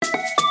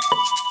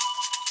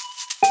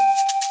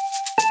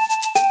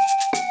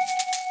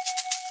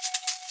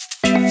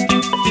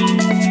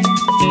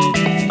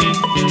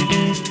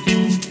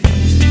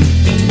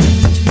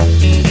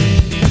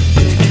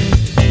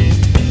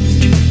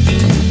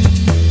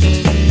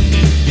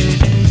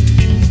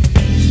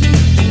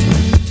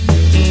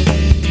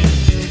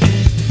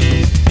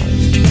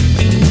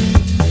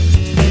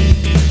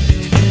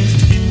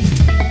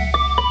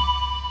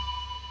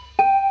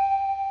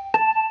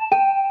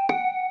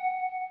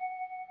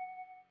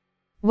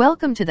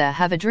Welcome to the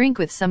Have a Drink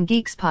with Some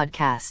Geeks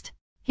podcast.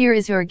 Here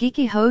is your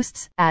geeky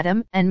hosts,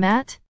 Adam and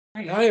Matt.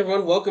 Hi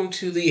everyone, welcome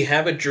to the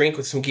Have a Drink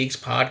with Some Geeks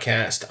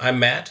podcast. I'm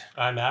Matt.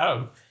 I'm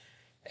Adam.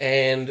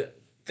 And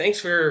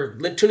thanks for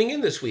tuning in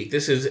this week.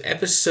 This is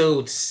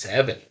episode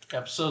 7.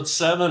 Episode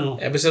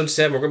 7. Episode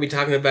 7. We're going to be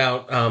talking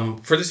about,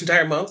 for this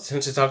entire month,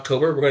 since it's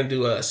October, we're going to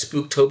do a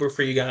Spooktober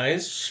for you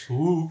guys.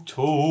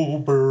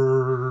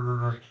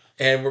 Spooktober.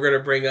 And we're going to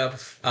bring up,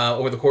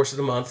 over the course of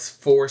the month,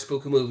 4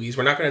 spooky movies.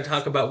 We're not going to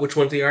talk about which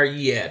ones they are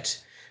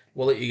yet.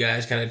 We'll let you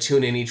guys kind of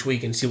tune in each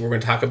week and see what we're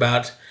going to talk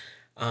about.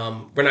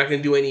 We're not going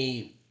to do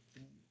any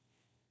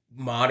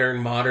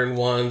modern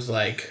ones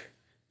like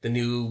the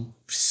new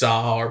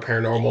Saw or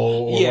Paranormal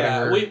or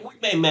whatever. We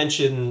may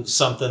mention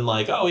something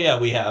like, oh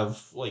yeah, we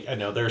have, like, I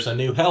know there's a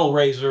new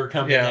Hellraiser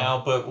coming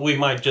out, but we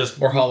might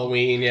just... Or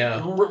Halloween,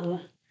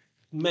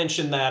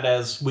 mention that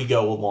as we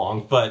go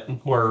along, but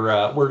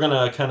we're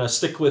gonna kind of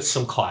stick with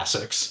some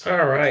classics.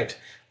 All right.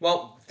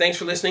 Well, thanks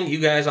for listening. You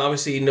guys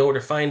obviously know where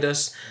to find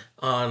us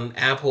on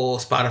Apple,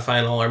 Spotify,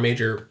 and all our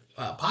major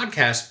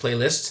podcast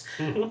playlists.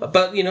 Mm-hmm.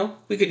 But, you know,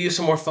 we could use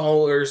some more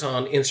followers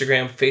on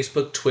Instagram,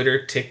 Facebook,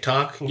 Twitter,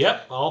 TikTok.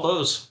 Yep, all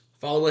those.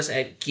 Follow us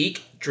at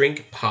Geek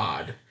Drink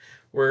Pod.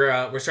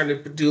 We're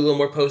starting to do a little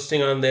more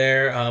posting on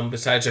there.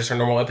 Besides just our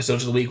normal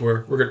episodes of the week,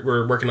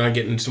 we're working on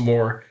getting some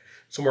more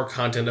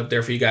content up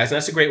there for you guys. And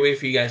that's a great way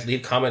for you guys to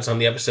leave comments on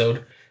the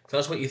episode. Tell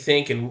us what you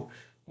think and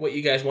what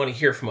you guys want to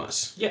hear from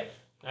us. Yeah,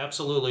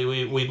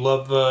 absolutely. We'd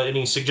love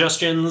any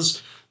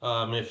suggestions.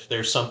 If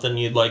there's something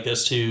you'd like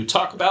us to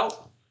talk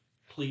about,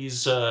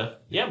 please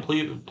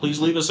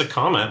leave us a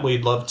comment.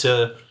 We'd love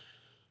to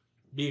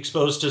be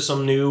exposed to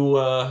some new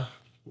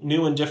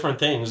and different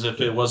things if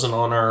it wasn't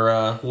on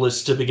our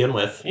list to begin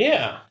with.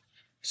 Yeah.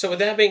 So with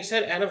that being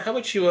said, Adam, how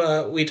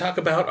about we talk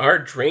about our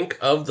drink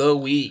of the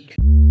week?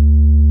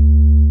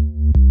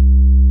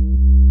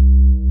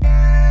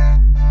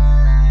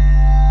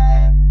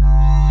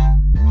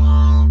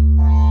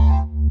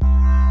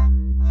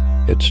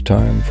 It's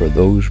time for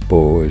those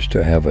boys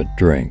to have a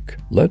drink.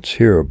 Let's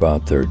hear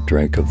about their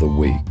drink of the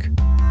week.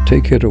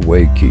 Take it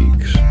away,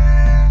 geeks.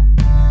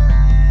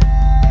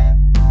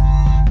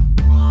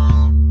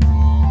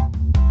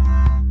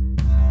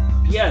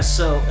 Yeah,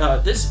 so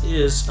this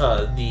is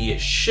the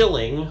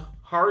Schilling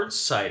Hard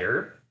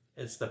Cider.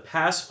 It's the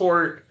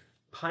Passport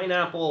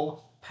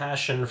Pineapple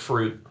Passion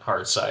Fruit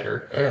Hard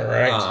Cider. All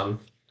right.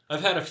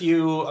 I've had a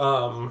few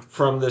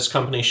from this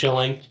company,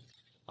 Schilling.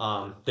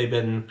 They've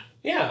been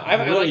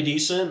really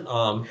decent.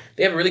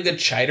 They have a really good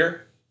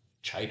cider.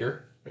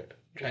 Cider?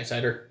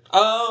 Cider.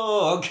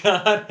 Oh,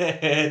 got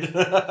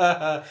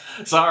it.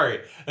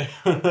 Sorry.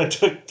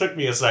 It took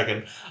me a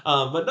second.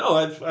 But no,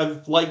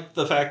 I've liked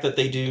the fact that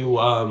they do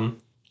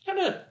kind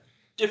of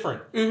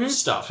different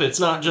stuff. It's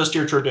not just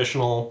your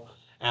traditional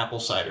apple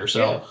cider.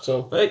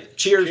 So hey,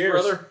 cheers,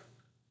 brother.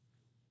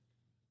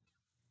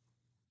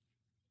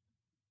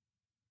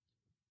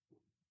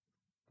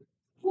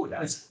 Ooh,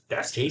 that's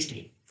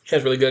tasty.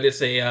 It's really good.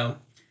 It's a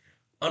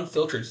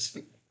unfiltered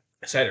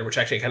cider, which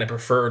actually I kind of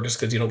prefer just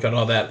because you don't get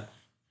all that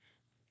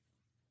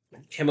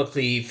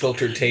chemically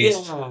filtered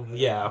taste.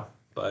 Yeah.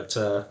 But,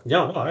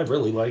 I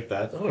really like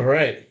that. All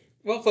right.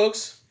 Well,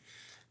 folks,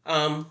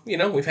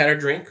 we've had our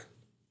drink.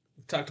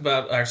 We talked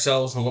about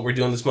ourselves and what we're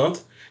doing this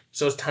month.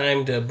 So it's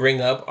time to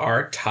bring up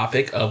our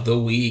topic of the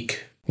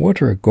week.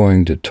 What are we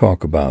going to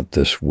talk about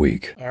this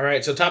week? All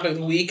right. So topic of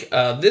the week.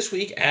 This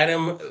week,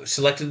 Adam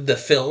selected the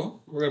film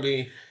we're going to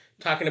be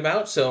talking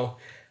about. So,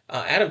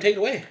 Adam, take it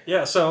away.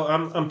 Yeah, so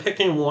I'm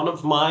picking one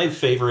of my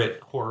favorite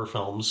horror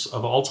films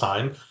of all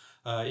time.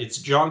 It's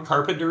John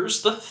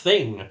Carpenter's The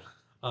Thing.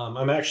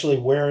 I'm actually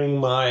wearing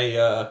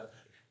my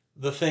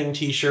The Thing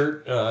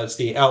t-shirt. It's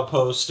the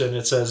Outpost, and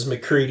it says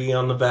McCready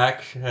on the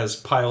back as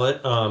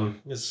pilot.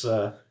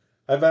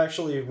 I've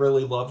actually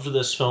really loved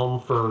this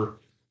film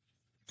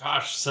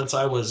since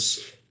I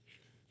was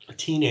a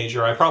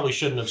teenager. I probably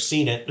shouldn't have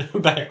seen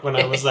it back when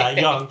I was that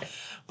young.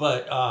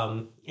 But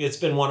it's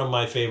been one of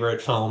my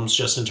favorite films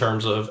just in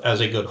terms of as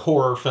a good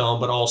horror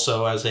film, but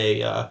also as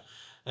an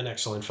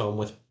excellent film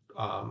with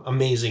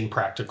amazing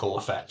practical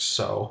effects.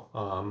 So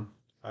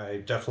I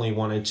definitely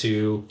wanted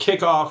to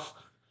kick off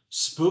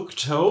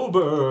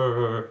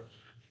Spooktober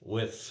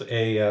with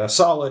a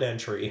solid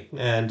entry.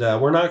 And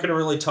we're not going to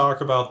really talk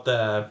about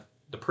the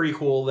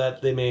prequel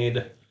that they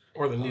made.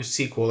 Or the new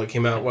sequel that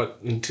came out,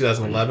 in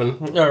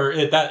 2011?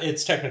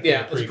 It's technically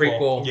a prequel. It's a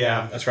prequel.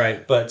 Yeah, that's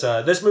right. But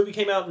this movie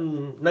came out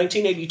in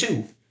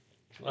 1982.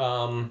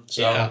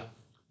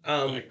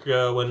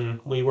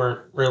 When we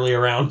weren't really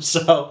around.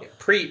 So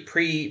pre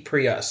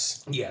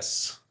us.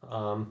 Yes.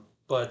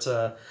 But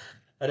I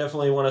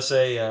definitely want to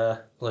say,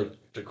 to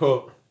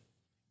quote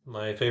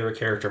my favorite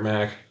character,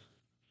 Mac,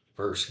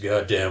 first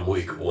goddamn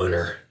week of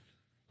winter.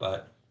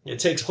 But it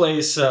takes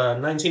place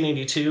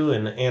 1982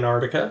 in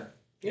Antarctica.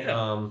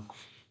 Yeah.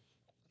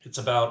 It's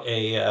about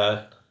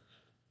a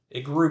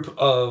group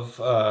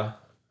of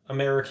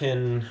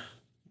American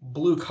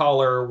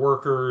blue-collar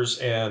workers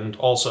and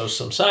also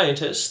some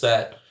scientists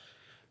that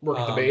Work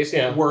at the base,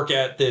 yeah. Work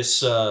at this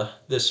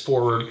this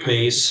forward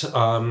base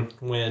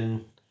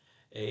when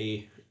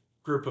a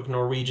group of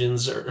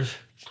Norwegians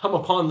come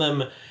upon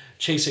them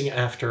chasing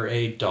after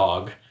a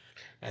dog.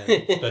 And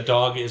the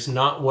dog is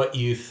not what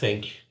you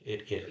think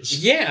it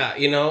is. Yeah,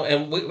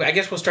 and I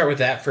guess we'll start with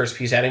that first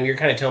piece, Adam. You're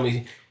kind of telling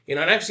me, and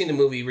I've seen the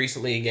movie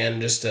recently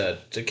again just to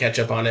catch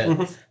up on it.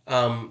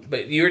 Mm-hmm.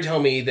 But you were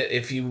telling me that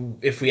if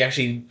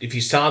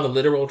you saw the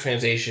literal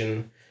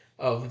translation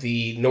of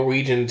the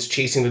Norwegians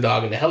chasing the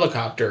dog in the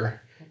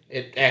helicopter,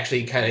 it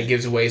actually kind of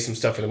gives away some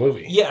stuff in the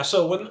movie. Yeah,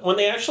 so when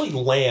they actually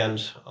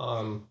land,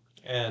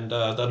 and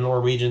the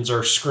Norwegians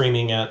are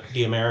screaming at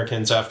the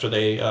Americans after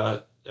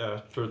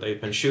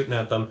they've been shooting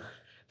at them,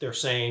 they're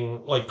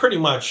saying, like, pretty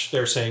much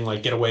they're saying,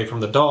 like, get away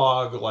from the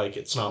dog, like,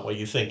 it's not what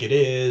you think it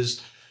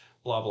is,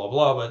 blah, blah,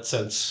 blah. But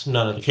since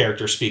none of the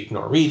characters speak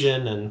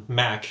Norwegian, and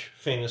Mac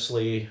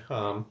famously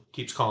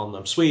keeps calling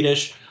them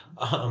Swedish,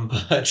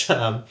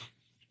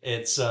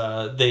 it's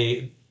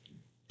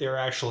they're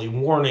actually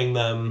warning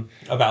them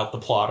about the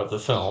plot of the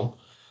film.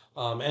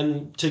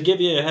 And to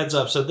give you a heads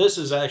up, so this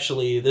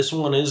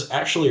one is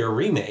actually a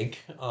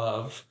remake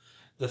of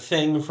The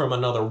Thing from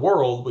Another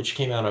World, which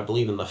came out, I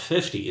believe, in the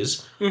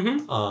 50s.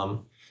 Mm-hmm.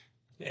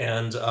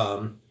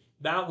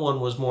 That one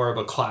was more of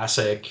a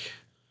classic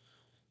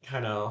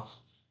kind of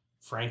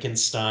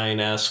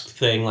Frankenstein-esque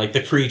thing. Like,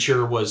 the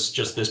creature was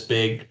just this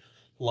big,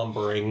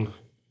 lumbering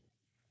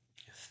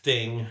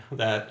thing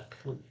that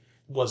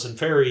wasn't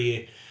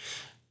very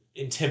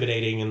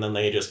intimidating, and then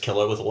they just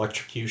kill it with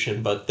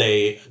electrocution. But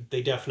they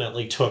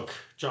definitely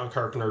John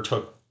Carpenter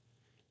took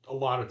a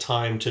lot of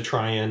time to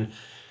try and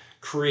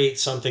create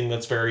something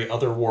that's very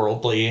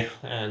otherworldly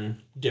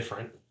and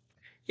different.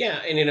 Yeah,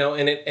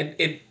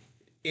 and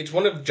it's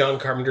one of John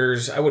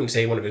Carpenter's, I wouldn't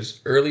say one of his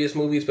earliest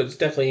movies, but it's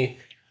definitely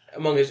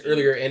among his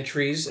earlier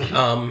entries. And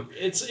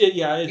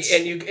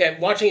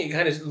watching it,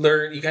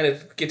 you kind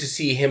of get to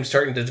see him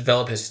starting to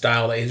develop his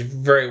style that he's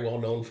very well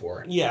known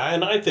for. Yeah,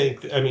 and I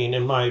think,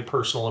 in my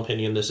personal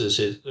opinion, this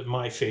is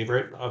my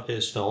favorite of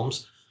his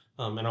films,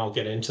 and I'll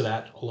get into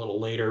that a little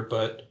later.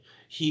 But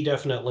he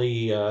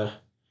definitely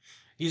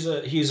he's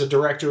a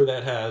director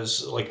that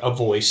has, like, a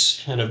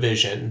voice and a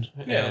vision,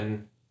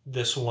 and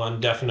this one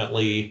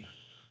definitely,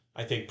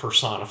 I think,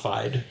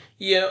 personified.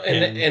 Yeah,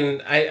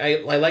 and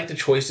I like the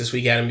choice this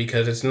week, Adam,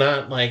 because it's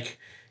not like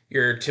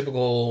your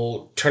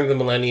typical turn of the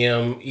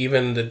millennium,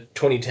 even the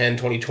 2010,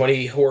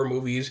 2020 horror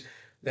movies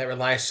that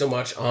rely so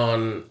much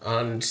on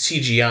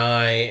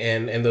CGI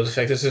and those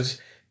effects. This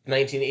is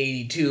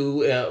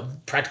 1982.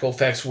 Practical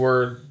effects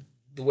were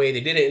the way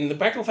they did it, and the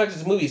practical effects of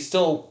this movie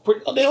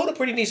they hold up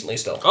pretty decently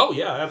still. Oh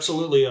yeah,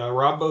 absolutely.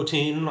 Rob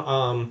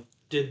Bottin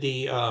did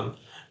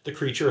the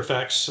creature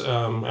effects,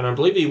 and I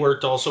believe he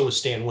worked also with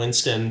Stan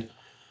Winston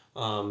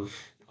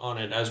on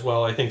it as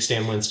well. I think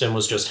Stan Winston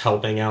was just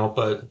helping out,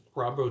 but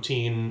Rob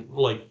Bottin,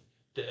 like,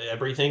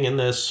 everything in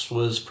this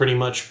was pretty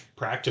much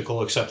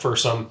practical except for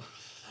some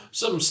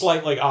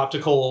slight, like,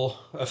 optical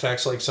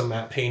effects, like some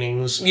matte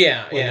paintings.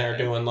 Yeah, when they're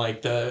doing,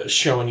 like,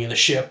 showing you the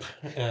ship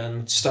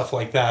and stuff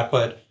like that.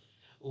 But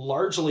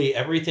largely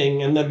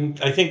everything, and then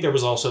I think there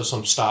was also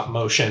some stop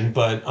motion,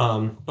 but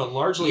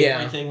largely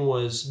everything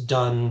was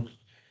done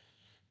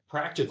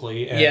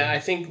practically. And I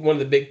think one of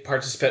the big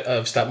parts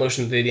of stop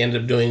motion that they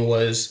ended up doing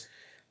was,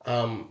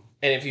 and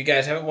if you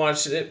guys haven't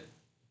watched it,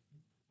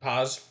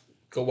 pause,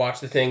 go watch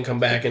The Thing, come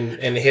back and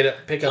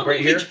pick up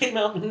right here. It came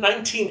out in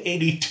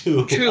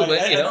 1982. True, but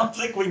I don't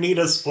think we need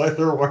a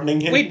spoiler warning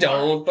anymore. We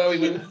don't,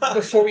 but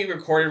before we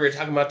recorded, we were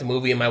talking about the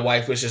movie, and my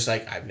wife was just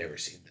like, I've never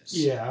seen this.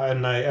 Yeah,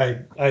 and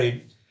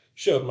I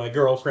showed my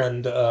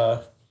girlfriend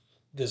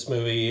this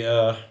movie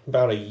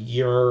about a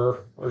year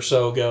or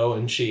so ago,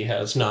 and she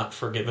has not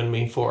forgiven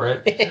me for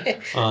it.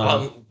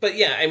 But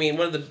yeah,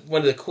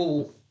 one of the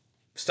cool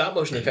stop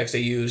motion effects they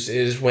use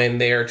is when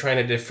they are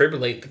trying to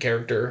defibrillate the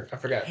character. I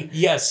forgot.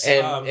 Yes,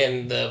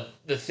 and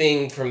the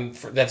thing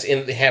that's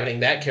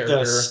inhabiting that character,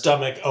 the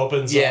stomach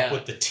opens up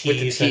with the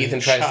teeth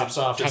and tries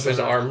to off his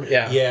arm.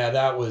 Yeah,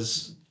 that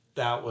was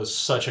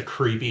such a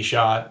creepy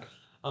shot.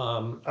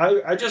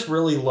 I just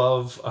really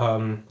love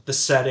the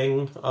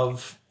setting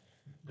of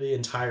the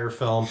entire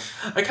film.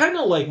 I kind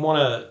of, like,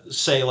 want to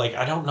say, like,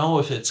 I don't know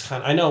if it's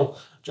I know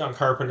John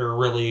Carpenter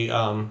really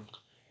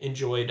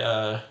enjoyed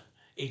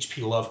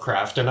H.P.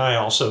 Lovecraft, and I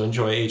also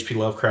enjoy H.P.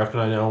 Lovecraft,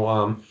 and I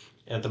know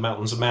At the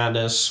Mountains of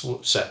Madness,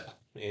 set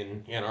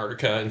in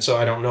Antarctica, and so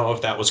I don't know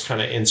if that was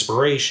kind of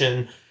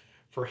inspiration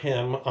for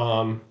him.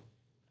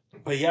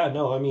 But yeah,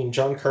 no,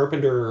 John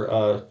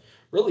Carpenter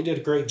really did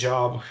a great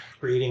job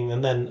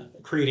creating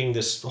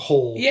this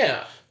whole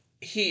world.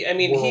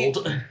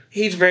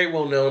 He's very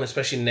well known,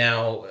 especially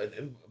now,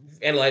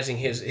 analyzing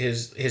his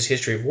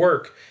history of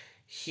work.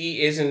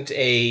 He isn't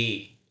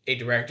a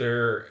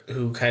director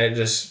who kind of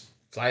just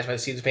flies by the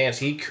seat of his pants.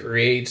 He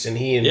creates and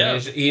he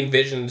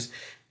envisions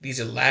these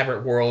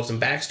elaborate worlds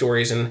and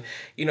backstories. And,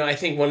 I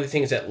think one of the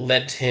things that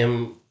led to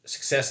him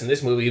success in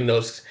this movie, even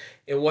though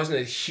it wasn't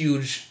a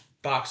huge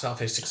box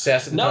office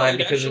success at the time,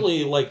 because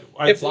actually,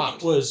 I think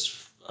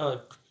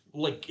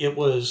it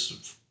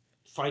was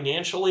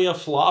financially a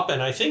flop,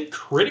 and I think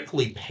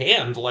critically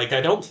panned. Like, I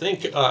don't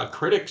think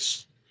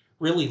critics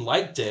really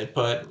liked it,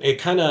 but it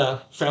kind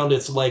of found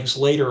its legs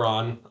later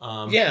on.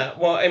 Yeah,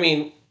 well, I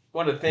mean,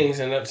 one of the things,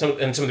 and some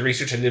of the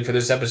research I did for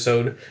this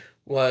episode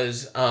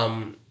was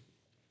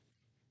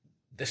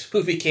this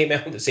movie came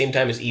out at the same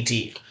time as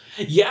E.T.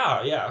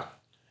 Yeah.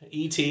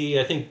 E.T.,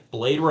 I think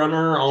Blade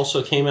Runner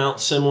also came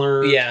out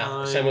similar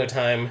time. Similar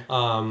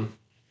time.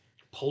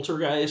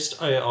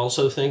 Poltergeist, I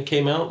also think,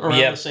 came out around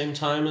the same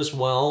time as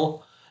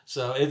well.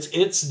 So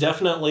it's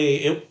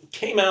definitely, it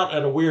came out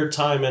at a weird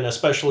time, and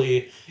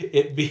especially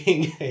it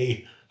being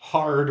a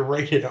hard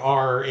rated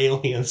R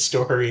alien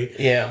story.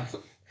 Yeah.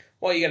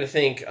 Well, you got to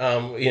think,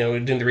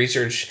 doing the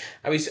research,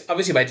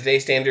 obviously by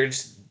today's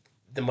standards,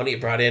 the money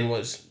it brought in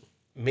was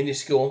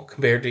minuscule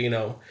compared to,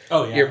 your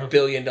 $1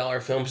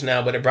 billion films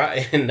now, but it brought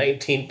in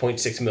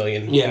 $19.6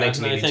 million in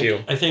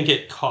 1982. I think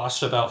it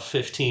cost about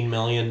 $15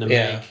 million to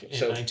make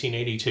in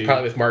 1982.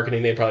 Probably with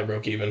marketing, they probably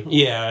broke even.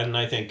 Yeah, and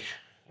I think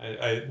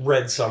I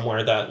read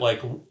somewhere that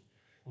like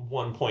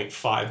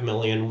 $1.5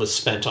 million was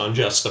spent on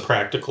just the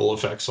practical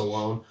effects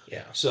alone.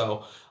 Yeah.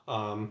 So,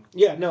 I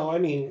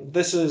mean,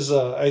 this is,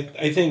 I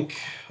think,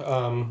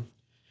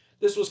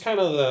 this was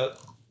kind of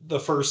the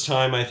first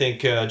time I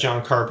think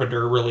John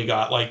Carpenter really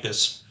got like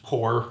this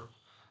poor,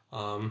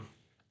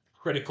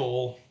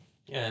 critical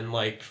and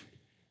like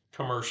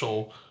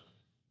commercial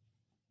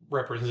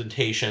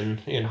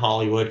representation in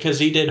Hollywood, because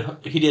he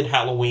did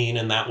Halloween,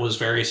 and that was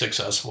very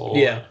successful.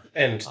 Yeah,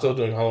 and still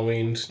doing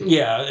Halloweens.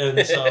 Yeah,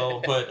 and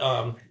so, but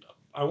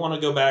I want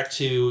to go back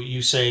to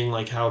you saying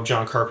like how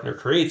John Carpenter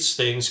creates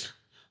things.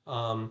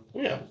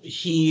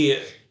 He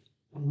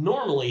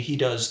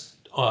does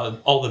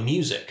all the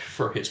music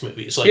for his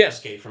movies, like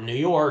Escape from New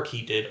York.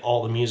 He did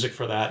all the music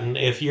for that, and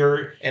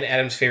and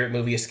Adam's favorite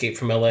movie, Escape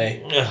from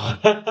L.A.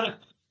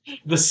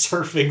 The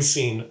surfing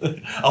scene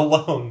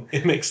alone,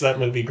 it makes that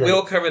movie great.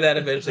 We'll cover that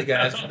eventually,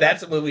 guys.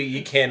 That's a movie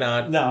you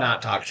cannot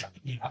not talk about.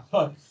 Yeah.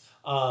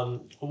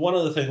 One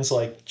of the things,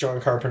 like, John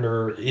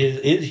Carpenter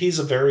he's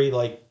a very,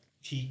 like,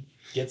 he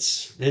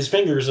gets his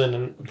fingers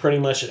in pretty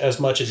much as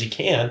he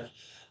can.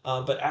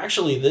 But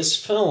actually, this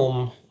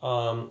film,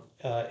 Ennio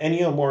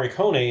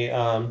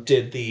Morricone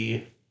did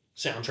the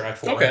soundtrack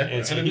for it.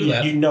 I didn't do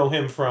that. You know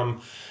him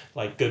from,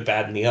 like, Good,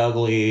 Bad, and the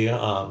Ugly,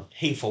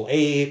 Hateful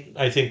Eight.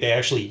 I think they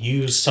actually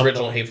used some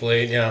original of the, Hateful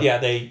Eight. Yeah. Yeah,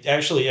 they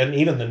actually, and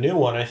even the new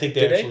one, I think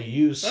they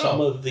used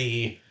some of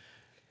the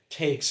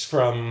takes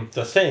from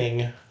The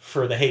Thing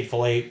for the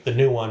Hateful Eight, the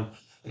new one.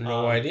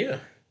 No idea.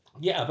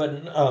 Yeah,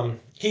 but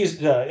he's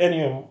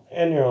Ennio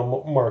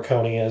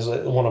Morricone is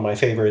one of my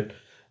favorite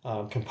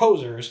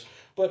composers.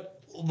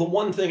 But the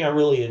one thing I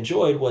really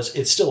enjoyed was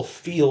it still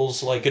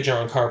feels like a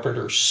John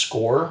Carpenter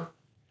score,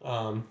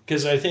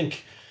 because I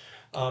think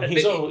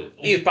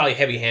he's probably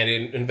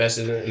heavy-handed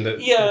invested in the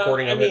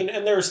recording of it.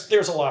 And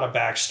there's a lot of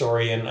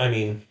backstory, and I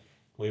mean,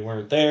 we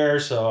weren't there,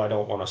 so I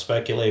don't want to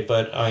speculate,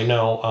 but I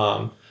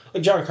know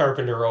like John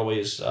Carpenter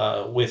always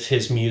with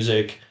his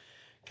music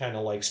kind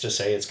of likes to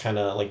say it's kind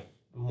of like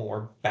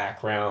more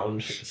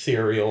background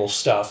ethereal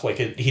stuff. Like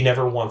he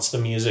never wants the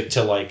music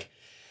to like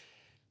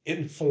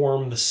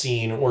inform the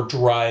scene or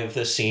drive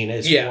the scene.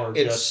 It's more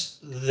just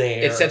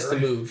there. It sets the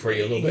mood for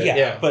you a little bit.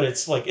 Yeah, but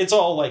it's like it's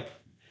all like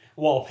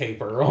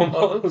wallpaper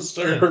almost,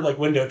 or like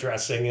window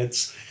dressing.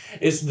 It's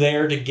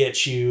there to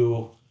get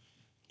you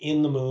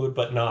in the mood,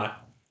 but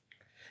not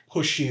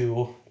push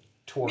you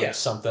towards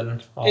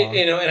something.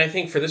 And I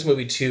think for this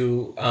movie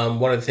too,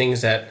 one of the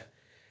things that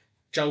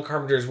John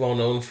Carpenter is well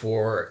known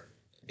for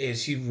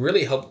is he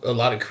really helped a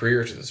lot of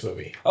careers with this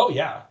movie. Oh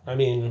yeah, I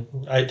mean,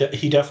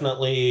 he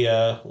definitely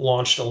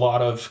launched a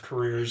lot of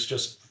careers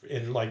just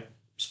in like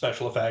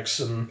special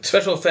effects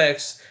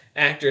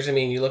actors. I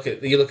mean, you look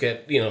at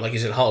like you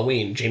said,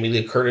 Halloween. Jamie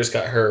Lee Curtis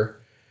got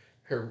her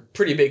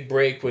pretty big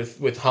break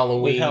with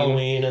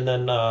Halloween. And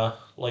then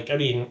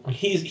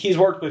he's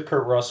worked with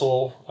Kurt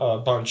Russell a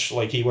bunch.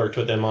 Like he worked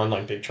with him on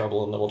like Big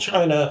Trouble in Little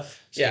China,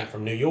 Escape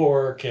from New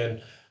York,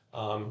 and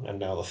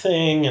now The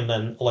Thing. And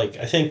then like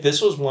I think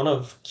this was one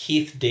of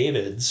Keith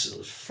David's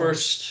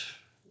first.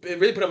 It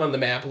really put him on the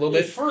map a little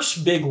bit.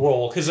 First big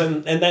role, because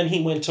and then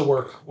he went to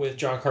work with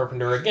John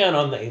Carpenter again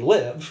on They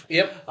Live.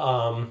 Yep.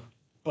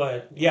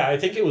 But yeah, I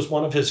think it was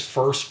one of his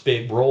first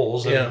big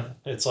roles. And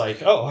it's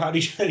like, oh, how'd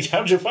you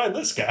find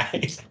this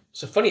guy?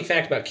 So, funny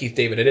fact about Keith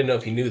David, I didn't know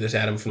if you knew this,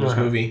 Adam, from this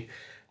movie.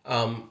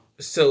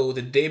 So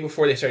the day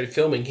before they started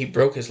filming, he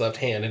broke his left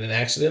hand in an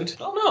accident.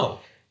 Oh no!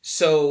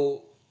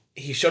 So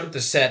he showed up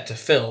to set to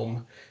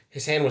film.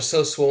 His hand was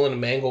so swollen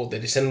and mangled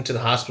that they sent him to the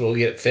hospital to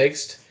get it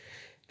fixed.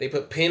 They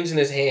put pins in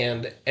his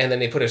hand, and then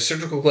they put a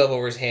surgical glove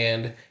over his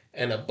hand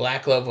and a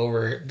black glove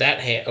over that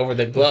hand, over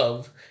the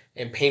glove,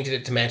 and painted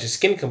it to match his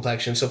skin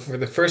complexion. So for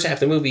the first half of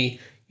the movie,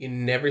 you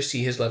never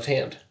see his left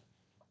hand.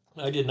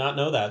 I did not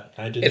know that.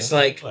 It's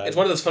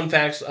one of those fun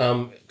facts.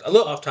 A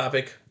little off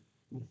topic,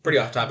 pretty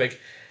off topic.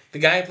 The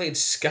guy who played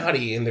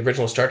Scotty in the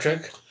original Star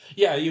Trek.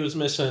 Yeah, he was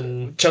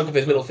missing chunk of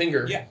his middle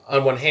finger Yeah.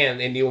 on one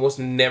hand, and you almost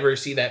never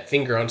see that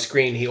finger on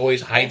screen. He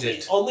always hides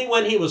it. Only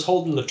when he was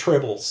holding the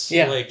tribbles,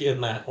 Yeah. like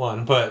in that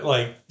one. But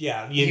like,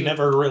 yeah, you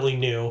never really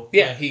knew.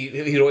 Yeah,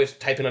 he'd always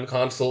type in on a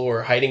console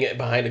or hiding it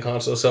behind a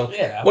console. So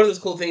Yeah. one of those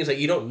cool things that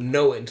you don't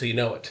know it until you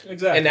know it.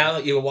 Exactly. And now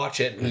that you watch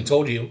it, and he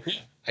told you,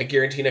 I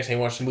guarantee next time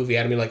you watch the movie,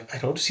 Adam, you're like, I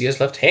don't see his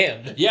left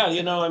hand. Yeah,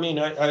 I mean,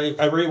 I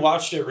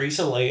rewatched it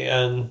recently,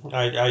 and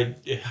I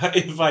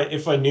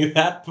if I knew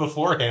that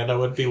beforehand, I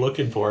would be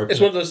looking for it.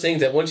 It's one of those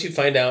things that once you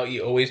find out,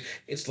 you always.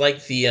 It's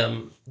like the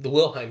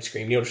Wilhelm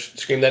scream. You know what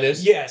scream that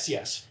is?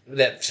 Yes.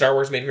 That Star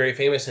Wars made very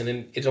famous,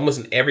 and it's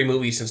almost in every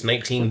movie since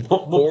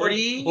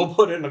 1940. We'll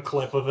put in a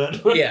clip of it.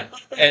 Yeah,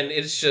 and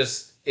it's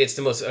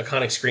the most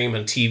iconic scream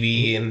on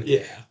TV, and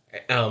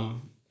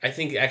I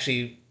think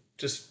actually.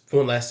 Just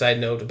one last side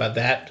note about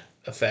that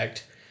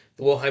effect.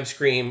 The Wilhelm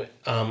scream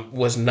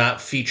was not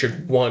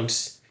featured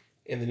once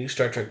in the new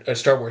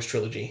Star Wars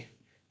trilogy.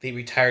 They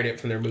retired it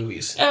from their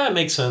movies. Yeah, it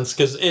makes sense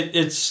because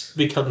it's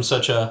become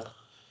such an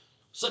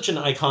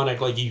iconic,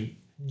 like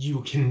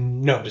you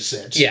can notice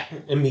it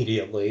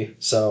immediately.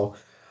 So,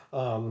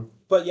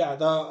 but yeah,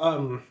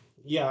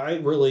 I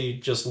really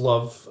just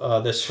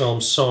love this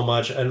film so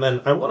much. And then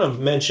I want to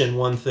mention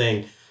one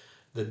thing: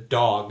 the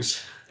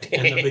dogs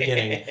in the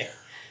beginning.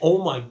 Oh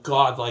my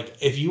God, like,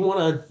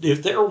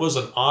 if there was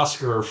an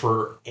Oscar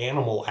for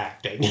animal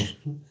acting,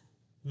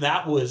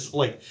 that was,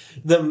 like,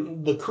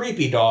 the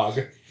creepy dog,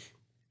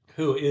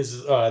 who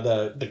is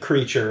the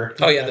creature.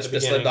 Oh yeah, the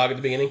sled dog at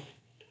the beginning.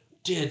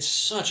 Did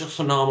such a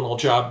phenomenal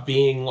job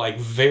being, like,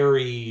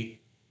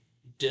 very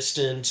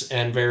distant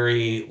and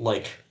very,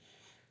 like,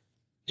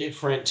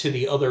 different to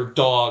the other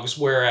dogs,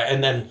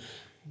 and then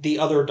the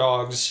other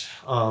dogs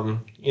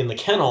in the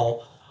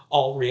kennel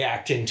all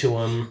reacting to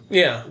him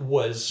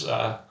was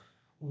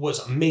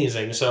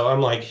amazing. So I'm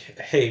like,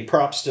 hey,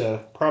 props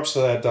to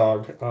that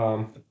dog.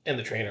 And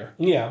the trainer.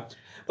 Yeah.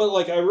 But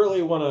like I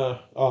really want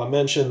to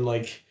mention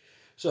like,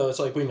 so it's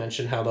like we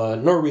mentioned how the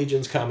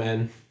Norwegians come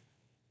in.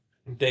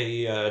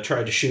 They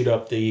tried to shoot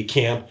up the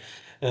camp,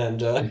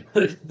 and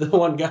the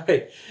one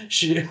guy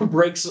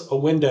breaks a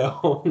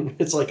window.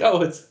 It's like,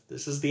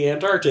 this is the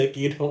Antarctic.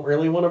 You don't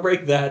really want to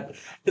break that.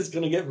 It's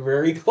gonna get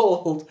very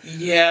cold.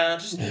 Yeah,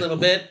 just a little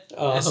bit.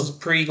 This is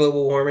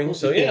pre-global warming,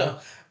 so yeah.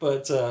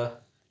 But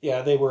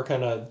they were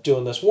kind of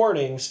doing this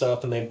warning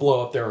stuff, and they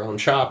blow up their own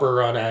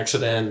chopper on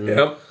accident.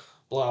 Yep.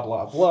 Blah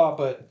blah blah.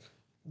 But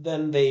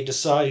then they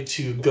decide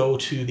to go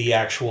to the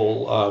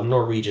actual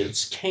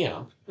Norwegians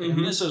camp. Mm-hmm.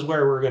 And this is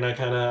where we're going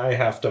to I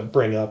have to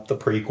bring up the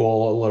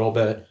prequel a little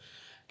bit.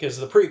 Because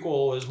the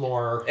prequel is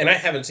more... And I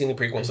haven't seen the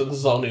prequel, so this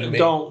is all new to me.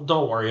 Don't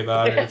worry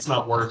about it. It's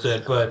not worth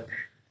it. But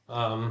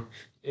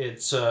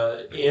it's...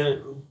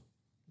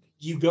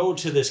 you go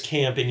to this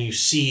camp and you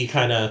see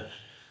kind of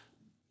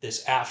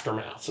this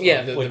aftermath.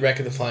 Yeah, the wreck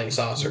of the flying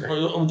saucer.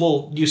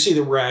 Well, you see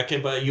the wreck,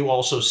 but you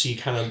also see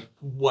kind of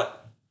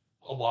what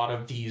a lot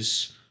of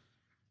these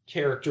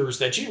characters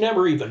that you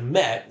never even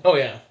met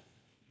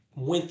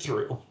went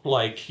through.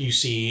 Like, you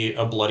see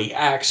a bloody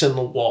axe in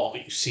the wall.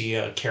 You see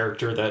a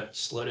character that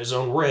slit his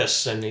own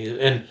wrists.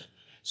 And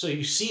so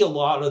you see a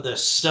lot of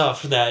this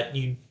stuff that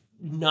is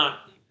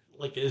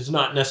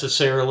not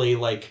necessarily,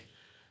 like,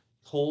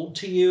 told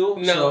to you.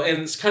 No, so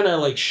and it's kind of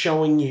like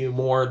showing you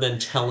more than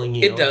telling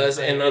you. It does,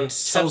 and on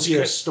tells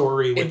you a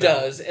story. It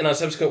does, and on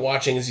subsequent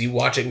watchings, you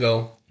watch it and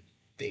go,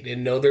 they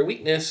didn't know their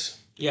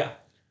weakness. Yeah.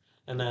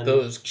 And then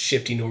those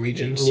shifty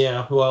Norwegians.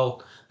 Yeah,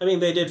 well, I mean,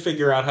 they did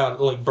figure out how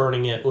like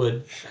burning it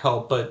would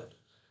help, but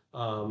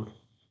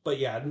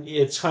yeah,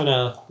 it's kind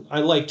of I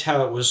liked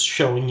how it was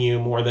showing you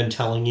more than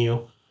telling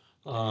you,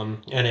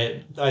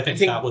 and I think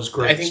that was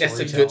great. I think that's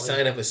a good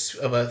sign of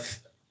a.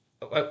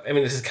 I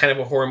mean, this is kind of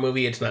a horror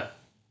movie. It's a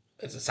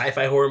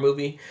sci-fi horror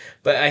movie,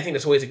 but I think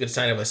that's always a good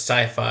sign of a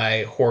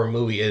sci-fi horror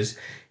movie is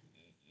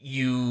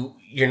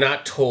you're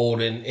not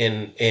told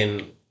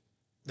in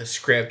the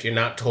script, you're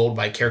not told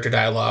by character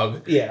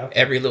dialogue. Yeah.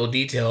 Every little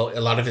detail, a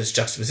lot of it's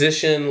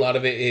juxtaposition, a lot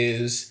of it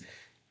is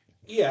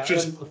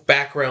just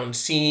background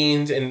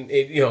scenes, and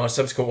on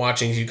subsequent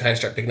watchings, you kind of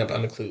start picking up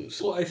on the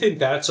clues. Well, I think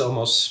that's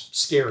almost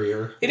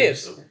scarier. It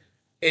is.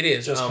 It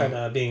is. Just kind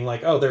of being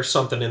like, oh, there's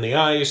something in the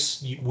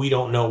ice, we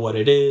don't know what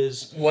it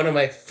is. One of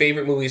my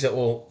favorite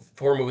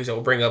horror movies that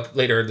we'll bring up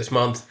later this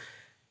month,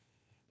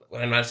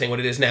 I'm not saying what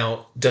it is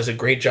now, does a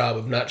great job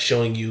of not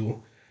showing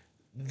you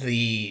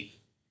the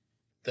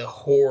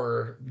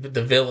horror,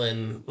 the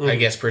villain, I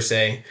guess, per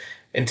se,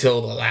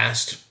 until the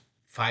last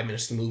 5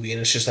 minutes of the movie.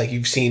 And it's just like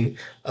you've seen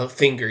a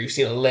finger, you've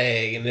seen a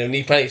leg, and then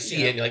you finally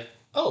see it, and you're like,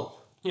 oh.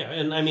 Yeah,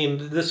 and I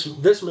mean,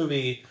 this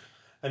movie,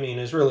 I mean,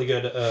 is really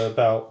good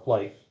about,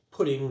 like,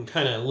 putting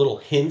kind of little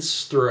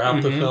hints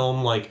throughout the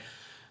film. Like,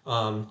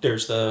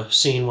 there's the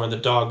scene where the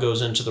dog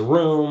goes into the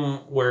room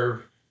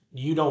where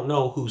you don't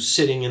know who's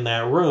sitting in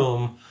that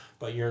room,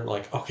 but you're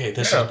like, okay,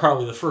 this is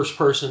probably the first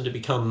person to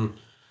become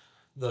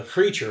the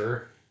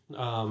creature,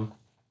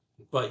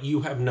 but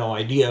you have no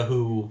idea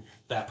who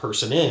that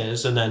person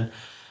is. And then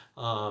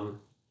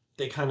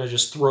they kind of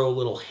just throw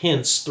little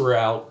hints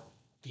throughout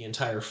the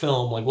entire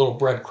film, like little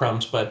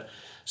breadcrumbs, but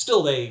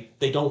still they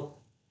don't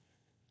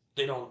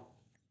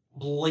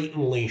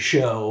blatantly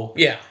show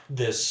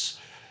this,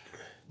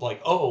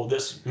 like, oh,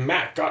 this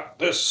Mac got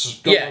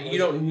this. Yeah, you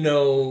don't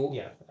know.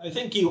 Yeah, I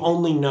think you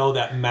only know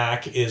that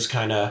Mac is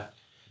kind of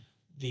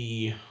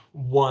the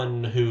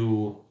one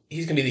who...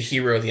 He's going to be the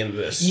hero at the end of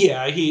this.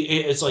 Yeah,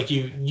 it's like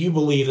you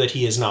believe that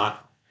he is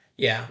not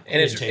and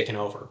it's taken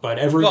over, but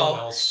everyone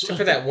else... Except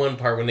for that one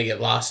part when they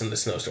get lost in the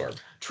snowstorm.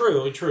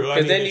 True.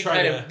 Because then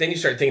you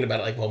start thinking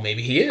about it like, well,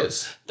 maybe he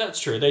is. That's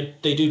true. They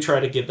do try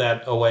to get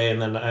that away,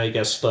 and then I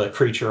guess the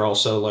creature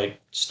also, like,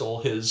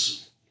 stole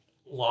his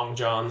long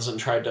johns and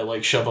tried to,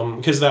 like, shove them,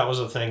 because that was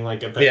a thing,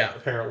 like,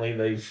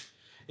 apparently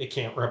it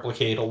can't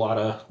replicate a lot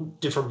of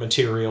different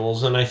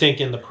materials, and I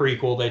think in the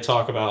prequel they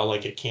talk about,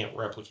 like, it can't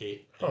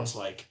replicate things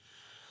like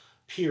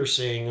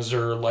piercings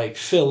or, like,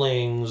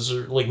 fillings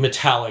or, like,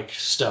 metallic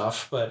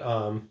stuff,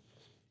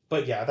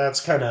 but yeah,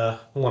 that's kind of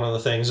one of the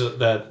things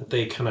that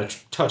they kind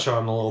of touch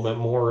on a little bit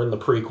more in the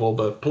prequel,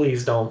 but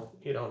please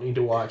you don't need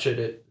to watch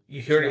it.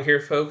 You heard it here,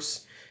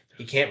 folks.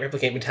 You can't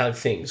replicate metallic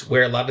things.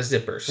 Wear a lot of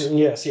zippers.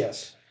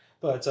 Yes.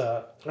 But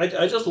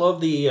I just love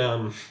the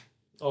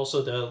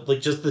also the,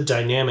 like, just the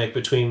dynamic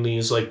between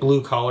these, like,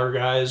 blue collar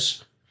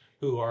guys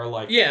who are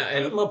like,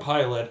 and I'm a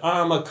pilot,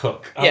 I'm a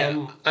cook,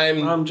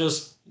 I'm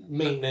just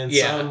maintenance.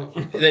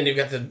 And then you've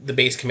got the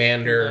base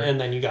commander, and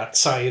then you got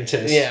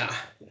scientists.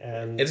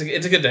 And it's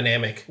a good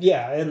dynamic.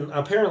 Yeah, and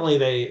apparently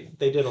they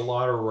did a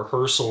lot of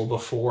rehearsal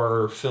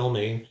before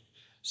filming,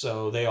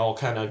 so they all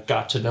kind of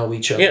got to know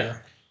each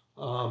other.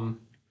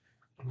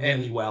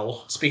 Really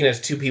well. Speaking as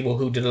two people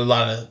who did a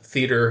lot of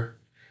theater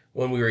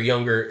when we were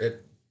younger,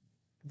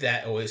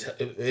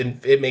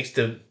 it makes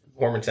the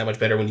performance that much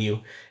better when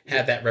you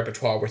have that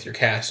repertoire with your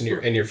cast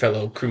and your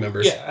fellow crew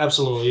members. Yeah,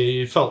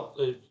 absolutely.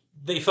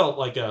 They felt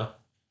like a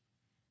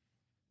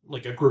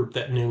group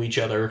that knew each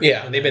other.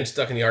 Yeah, and they've been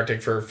stuck in the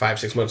Arctic for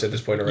 5-6 months at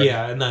this point already.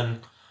 Yeah, and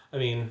then, I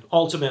mean,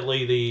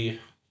 ultimately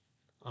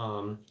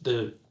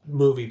the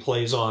movie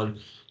plays on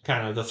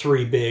kind of the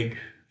three big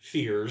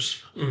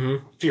fears.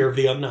 Mm-hmm. Fear of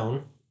the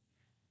unknown,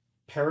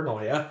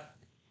 paranoia,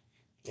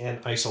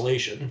 and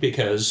isolation,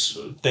 because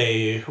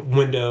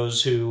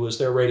Windows, who was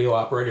their radio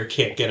operator,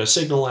 can't get a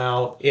signal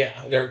out.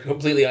 Yeah, they're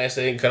completely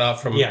isolated and cut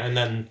off from and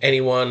then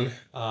anyone.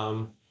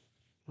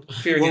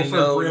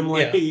 Wilford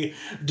Brimley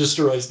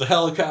destroys the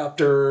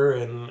helicopter,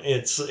 and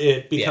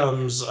it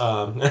becomes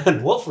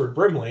and Wilford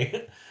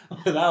Brimley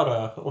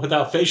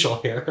without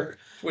facial hair,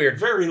 weird,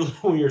 very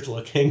weird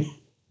looking,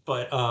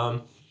 but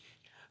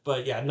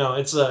yeah, no,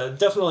 it's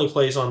definitely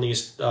plays on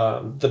these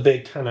the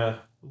big kind of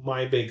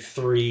my big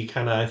three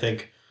kind of, I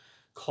think,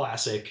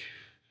 classic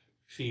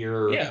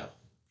fear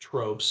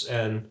tropes,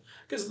 and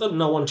because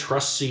no one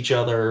trusts each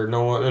other,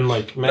 no one, and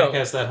like Mac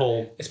has that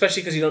whole,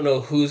 especially because you don't know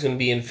who's going to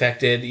be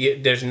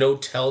infected. There's no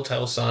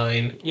telltale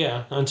sign.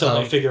 Yeah, until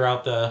they figure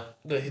out the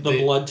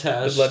blood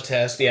test. The blood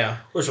test,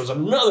 which was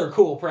another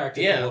cool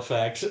practical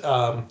effect.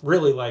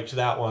 Really liked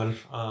that one.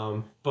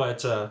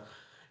 But I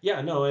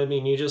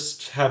mean, you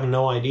just have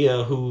no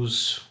idea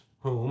who's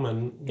whom,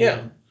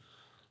 and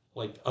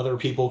like other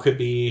people could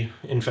be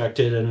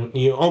infected, and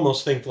you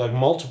almost think like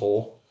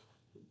multiple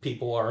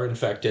people are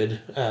infected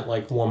at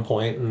like one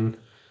point, and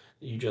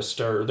you just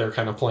they're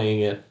kind of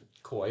playing it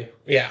coy.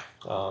 Yeah.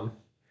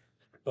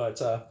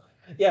 But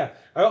I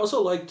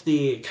also liked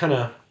the kind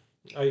of,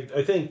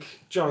 I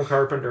think John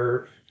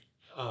Carpenter,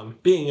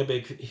 being a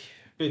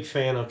big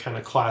fan of kind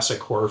of classic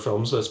horror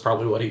films, that's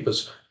probably what he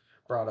was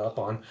brought up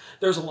on.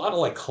 There's a lot of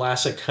like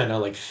classic kind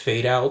of like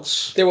fade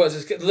outs. There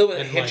was a little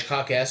bit of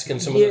Hitchcock-esque in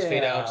some of those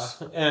fade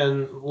outs.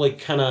 And like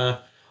kind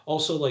of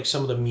also like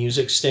some of the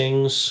music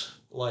stings,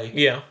 like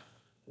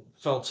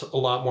felt a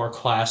lot more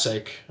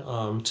classic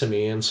to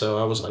me, and so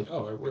I was like,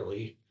 oh, I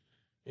really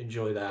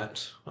enjoy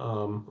that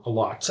a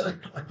lot.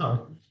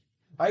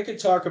 I could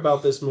talk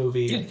about this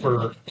movie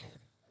for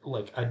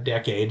like a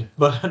decade,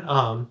 but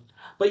I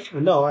want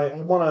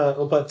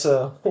to. But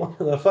one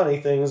of the funny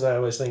things I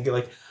always think,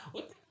 like,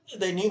 what did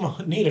they need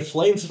a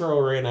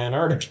flamethrower in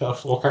Antarctica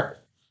for?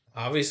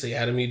 Obviously,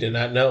 Adam, you did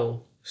not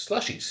know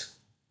slushies.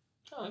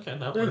 Oh, okay,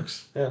 that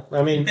works. Yeah,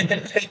 I mean,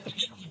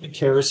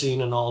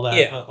 kerosene and all that.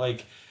 Yeah. But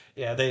like,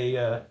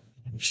 they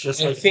it's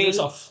just like there's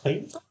a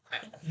flamethrower.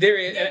 There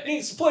is, it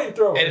needs a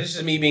flamethrower, and it's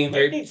just me being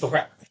very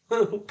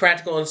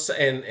practical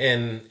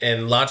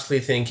and logically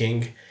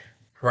thinking.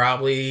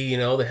 Probably,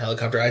 the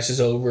helicopter ice is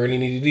over, and you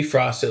need to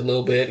defrost it a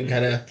little bit and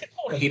kind of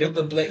heat up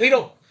the blade. We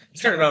don't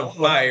turn it on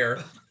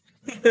fire.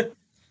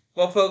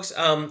 Well, folks,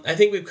 I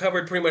think we've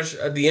covered pretty much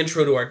the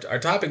intro to our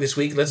topic this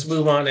week. Let's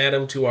move on,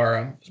 Adam, to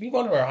our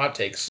hot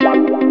takes.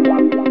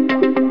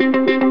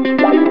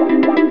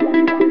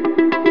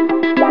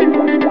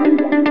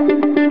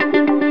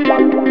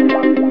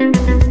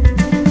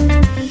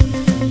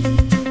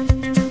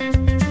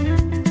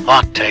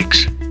 Hot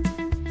takes.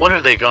 What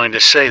are they going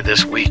to say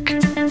this week?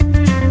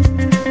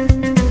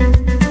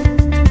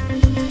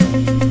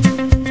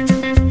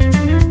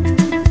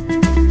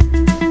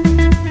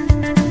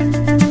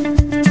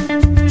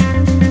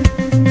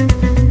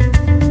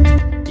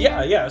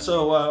 yeah.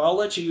 So I'll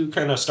let you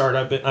kind of start.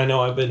 I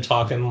know I've been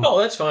talking Oh,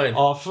 that's fine.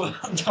 off,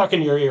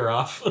 talking your ear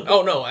off.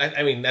 Oh no,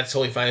 I mean that's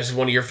totally fine. This is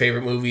one of your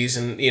favorite movies,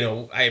 and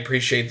I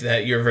appreciate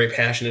that you're very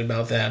passionate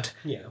about that.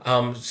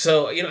 Yeah.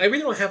 So I really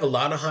don't have a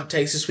lot of hot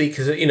takes this week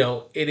because it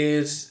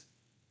is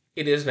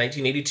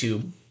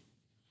 1982.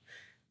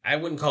 I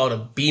wouldn't call it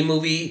a B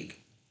movie.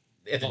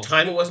 At the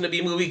time, it wasn't a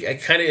B movie.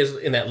 It kind of is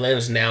in that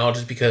lens now,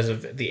 just because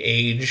of the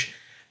age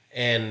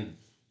and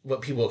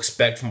what people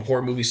expect from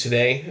horror movies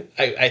today.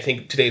 I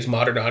think today's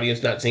modern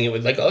audience not seeing it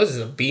with like, oh, this is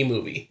a B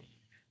movie.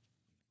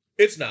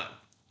 It's not.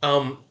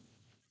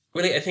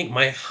 Really, I think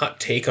my hot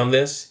take on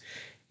this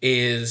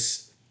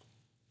is,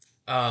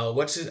 I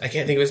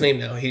can't think of his name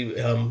now.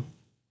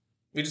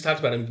 We just talked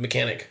about him,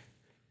 mechanic.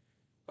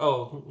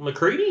 Oh,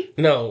 McCready?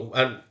 No,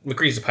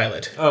 McCready's the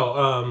pilot.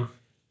 Oh,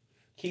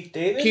 Keith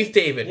David? Keith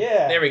David.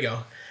 Yeah. There we go.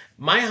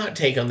 My hot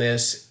take on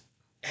this,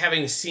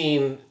 having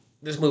seen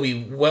this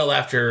movie well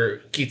after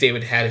Keith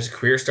David had his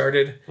career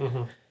started,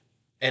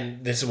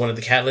 and this is one of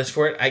the catalysts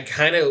for it, I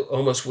kind of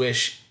almost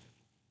wish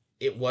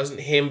it wasn't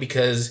him,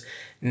 because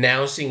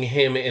now seeing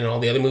him in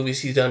all the other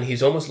movies he's done,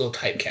 he's almost a little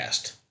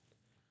typecast.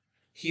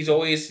 He's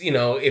always,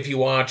 if you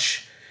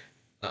watch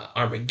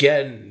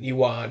Armageddon, you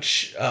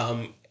watch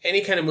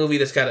any kind of movie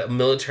that's got a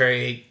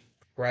military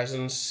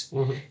presence,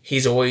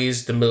 he's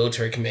always the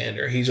military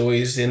commander. He's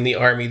always in the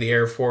Army, the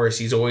Air Force.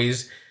 He's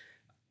always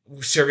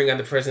serving on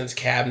the president's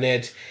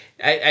cabinet.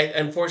 I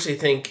unfortunately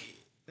think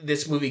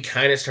this movie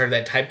kind of started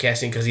that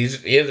typecasting because he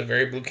is a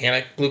very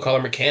blue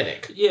collar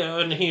mechanic. Yeah,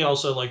 and he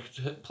also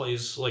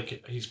plays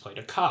he's played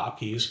a cop.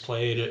 He's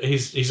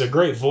a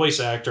great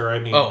voice actor. I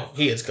mean,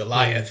 he is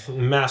Goliath.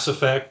 Mass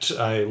Effect.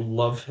 I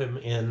love him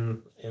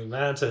in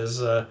that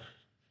as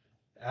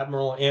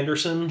Admiral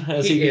Anderson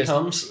as he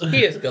becomes.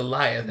 He is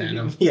Goliath,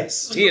 Adam.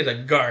 Yes, he is a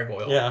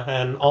gargoyle. Yeah,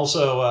 and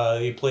also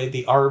he played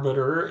the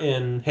Arbiter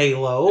in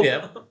Halo.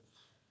 Yep.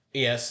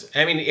 Yes,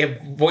 I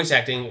mean, voice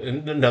acting,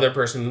 another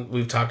person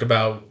we've talked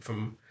about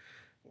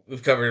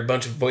we've covered a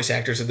bunch of voice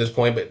actors at this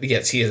point, but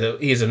yes, he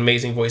is an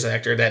amazing voice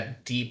actor.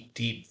 That deep,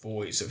 deep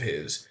voice of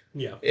his.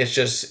 Yeah. It's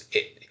just,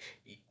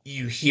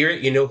 you hear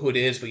it, you know who it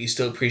is, but you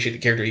still appreciate the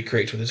character he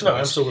creates with his voice. No,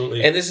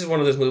 absolutely. And this is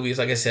one of those movies,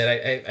 like I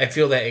said, I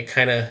feel that it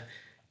kind of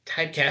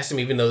typecast him,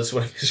 even though this is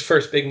one of his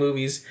first big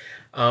movies,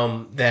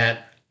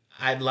 that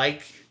I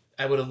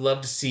would have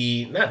loved to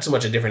see, not so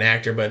much a different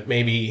actor, but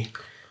maybe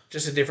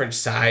just a different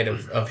side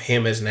of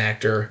him as an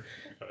actor,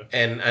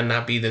 and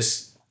not be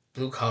this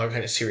blue collar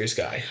kind of serious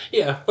guy.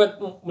 Yeah,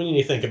 but when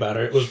you think about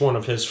it, it was one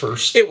of his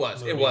first. It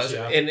was.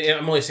 Yeah. And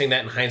I'm only saying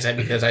that in hindsight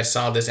because I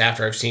saw this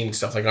after I've seen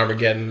stuff like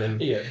Armageddon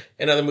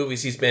and other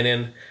movies he's been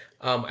in.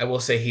 I will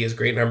say he is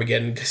great in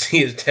Armageddon because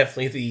he is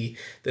definitely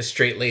the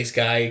straight laced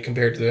guy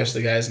compared to the rest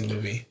of the guys in the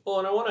movie. Well,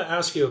 and I want to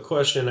ask you a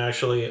question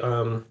actually.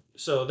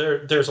 So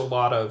there's a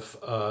lot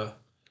of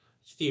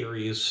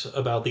theories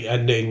about the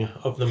ending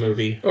of the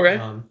movie.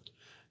 Okay.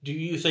 Do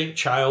you think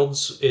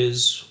Childs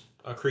is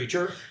a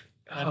creature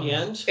at the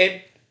end?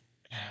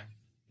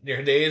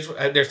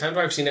 There's times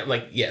where I've seen it, I'm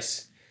like,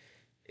 yes,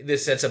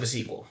 this sets up a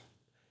sequel.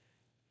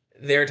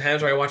 There are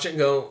times where I watch it and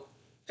go,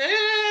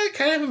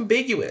 kind of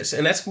ambiguous.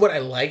 And that's what I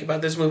like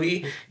about this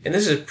movie. And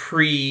this is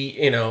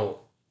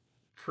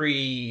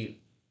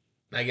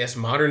I guess,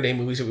 modern day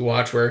movies that we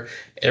watch where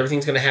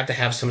everything's going to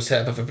have some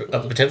set of a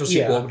potential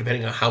sequel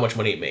depending on how much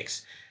money it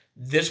makes.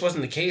 This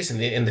wasn't the case in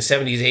the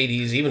 70s,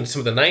 80s, even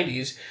some of the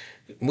 90s.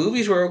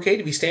 Movies were okay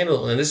to be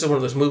standalone, and this is one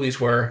of those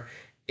movies where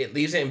it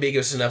leaves it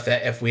ambiguous enough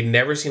that if we'd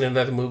never seen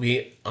another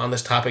movie on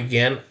this topic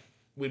again,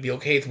 we'd be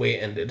okay with the way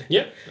it ended.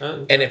 Yeah.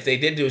 And if they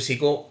did do a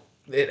sequel,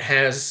 it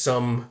has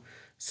some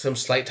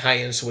slight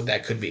tie-ins to what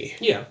that could be.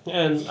 Yeah,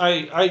 and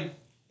I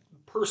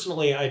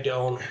personally, I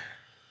don't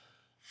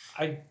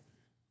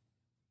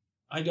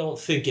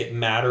think it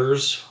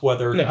matters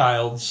whether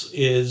Childs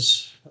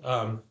is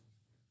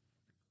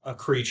a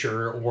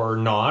creature or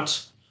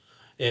not.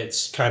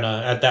 It's kind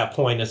of, at that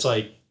point, it's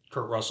like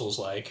Kurt Russell's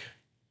like,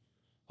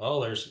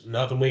 well, there's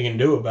nothing we can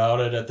do about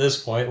it at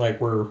this point.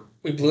 Like,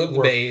 we blew up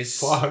the base.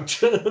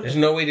 Fucked. There's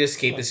no way to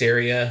escape this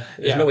area.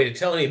 There's no way to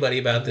tell anybody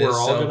about this. We're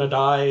all going to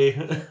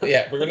die.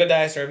 We're going to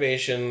die of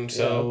starvation.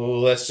 So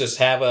let's just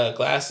have a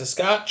glass of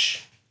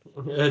scotch.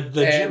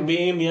 Jim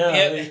Beam,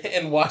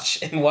 and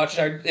watch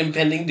our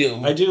impending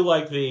doom. I do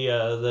like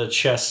the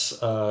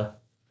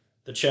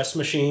chess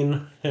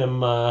machine,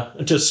 him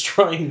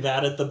destroying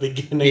that at the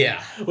beginning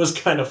was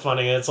kind of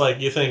funny. It's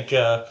like, you think,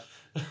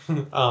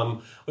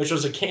 which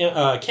was a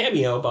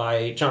cameo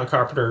by John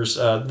Carpenter's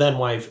then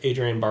wife,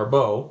 Adrienne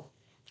Barbeau,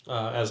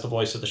 as the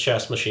voice of the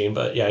chess machine.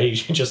 But yeah, he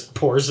just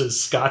pours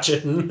his scotch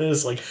in and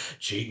is like,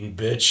 cheating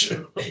bitch.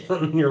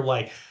 And you're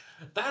like,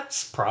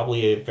 that's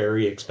probably a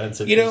very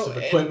expensive piece of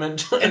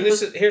equipment. And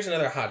here's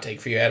another hot take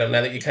for you, Adam,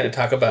 now that you kind of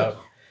talk about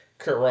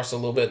Kurt Russell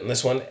a little bit in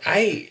this one.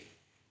 I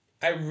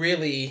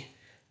really,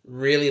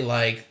 really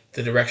like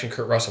the direction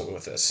Kurt Russell went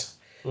with this.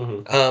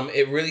 Mm-hmm.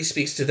 It really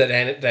speaks to the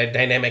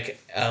dynamic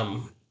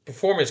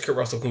performance Kurt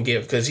Russell can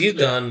give, because he's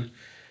done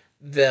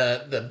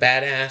the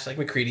badass like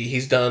McCready.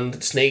 He's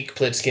done Snake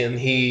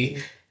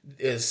Plissken.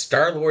 is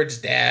Star-Lord's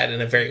dad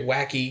and a very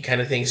wacky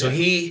kind of thing. So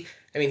he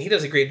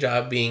does a great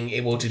job being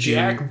able to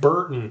Jack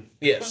Burton.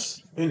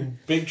 Yes. In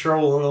Big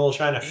Trouble in Little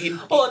China.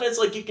 And it's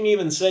like, you can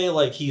even say,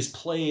 like, he's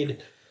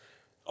played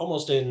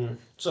almost in...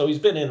 So he's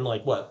been in,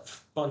 like,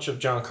 bunch of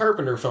John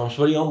Carpenter films,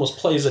 but he almost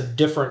plays a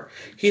different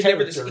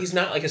character. He's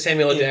not like a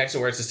Samuel L. Jackson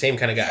where it's the same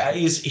kind of guy.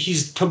 Yeah,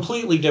 he's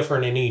completely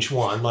different in each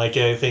one. Like,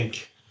 I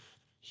think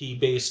he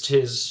based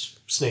his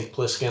Snake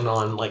Plissken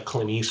on, like,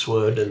 Clint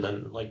Eastwood, and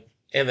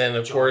then,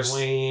 of John course,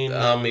 Wayne.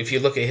 If you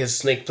look at his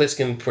Snake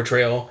Plissken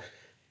portrayal,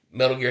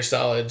 Metal Gear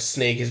Solid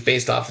Snake is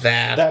based off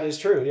that. That is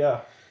true,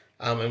 yeah.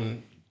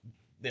 And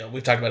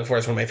we've talked about it before.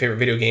 It's one of my favorite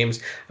video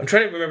games. I'm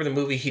trying to remember the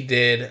movie he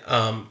did.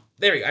 I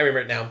remember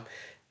it now.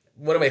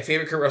 One of my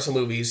favorite Kurt Russell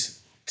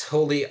movies,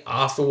 totally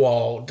off the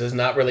wall, does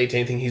not relate to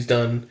anything he's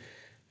done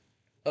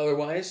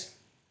otherwise.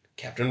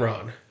 Captain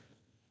Ron.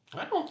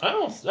 People.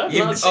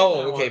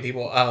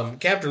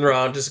 Captain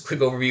Ron, just a quick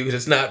overview because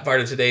it's not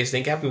part of today's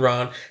thing. Captain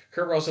Ron,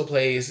 Kurt Russell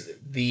plays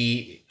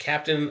the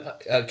captain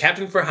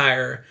for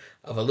hire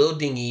of a little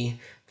dinghy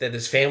that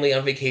his family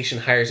on vacation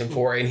hires him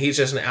for, and he's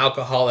just an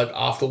alcoholic,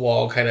 off the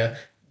wall kind of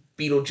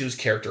Beetlejuice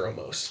character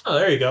almost. Oh,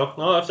 there you go.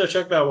 I'll have to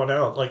check that one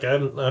out. Like, I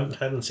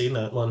haven't seen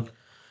that one.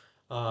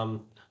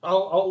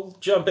 I'll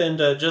jump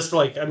into just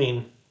like,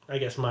 I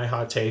guess my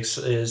hot takes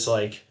is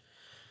like,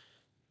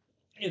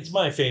 it's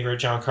my favorite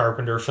John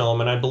Carpenter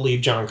film, and I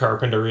believe John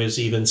Carpenter has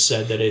even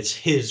said that it's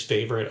his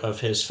favorite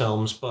of his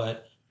films,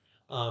 but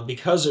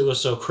because it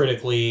was so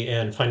critically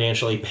and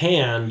financially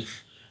panned,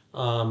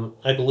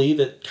 I believe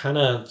it kind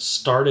of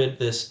started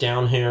this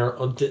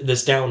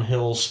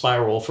downhill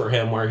spiral for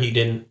him where he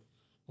didn't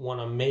want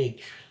to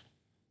make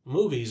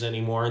movies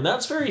anymore, and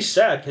that's very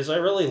sad because I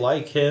really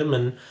like him,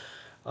 and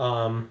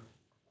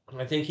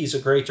I think he's a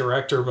great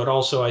director, but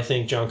also I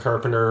think John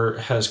Carpenter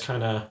has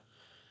kind of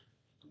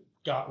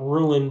got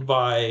ruined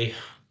by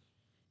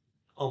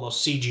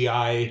almost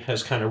CGI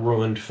has kind of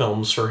ruined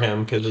films for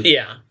him because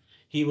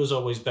he was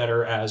always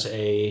better as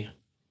a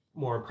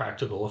more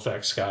practical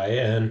effects guy.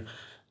 And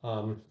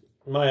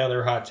my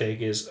other hot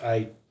take is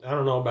I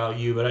don't know about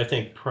you, but I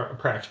think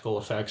practical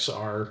effects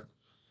are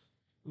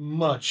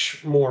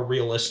much more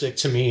realistic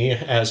to me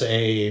as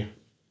a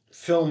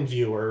film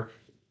viewer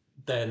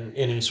than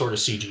any sort of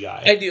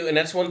CGI. I do, and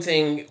that's one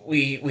thing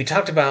we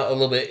talked about a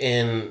little bit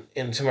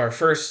in some of our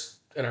first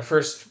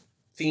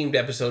themed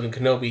episode in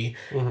Kenobi.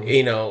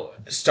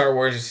 Mm-hmm. Star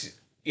Wars,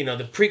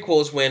 the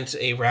prequels went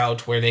a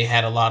route where they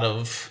had a lot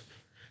of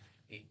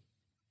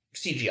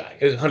CGI.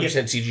 It was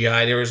 100%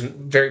 CGI. There was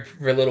very,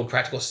 very little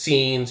practical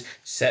scenes,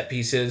 set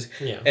pieces,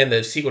 and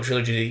the sequel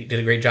trilogy did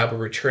a great job of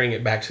returning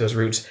it back to those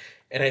roots.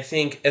 And I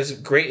think as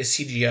great as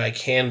CGI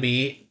can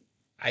be,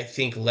 I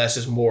think less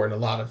is more in a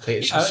lot of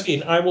places.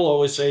 I will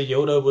always say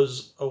Yoda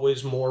was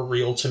always more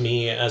real to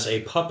me as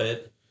a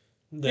puppet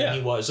than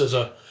he was as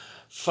a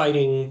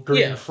fighting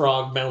green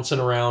frog bouncing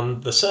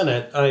around the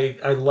Senate.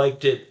 I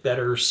liked it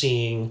better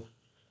seeing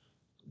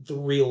the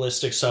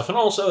realistic stuff, and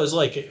also as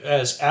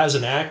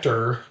an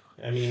actor.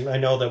 I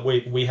know that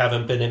we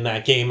haven't been in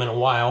that game in a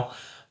while,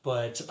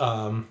 but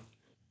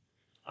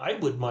I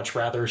would much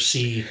rather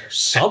see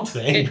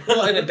something.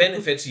 And it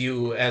benefits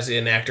you as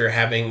an actor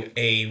having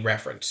a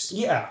reference.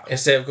 Yeah.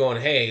 Instead of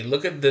going, hey,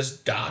 look at this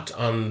dot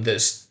on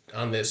this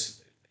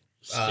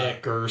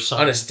stick or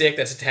something. On a stick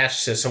that's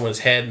attached to someone's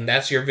head, and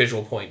that's your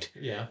visual point.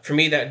 Yeah. For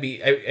me, that'd be,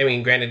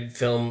 granted,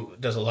 film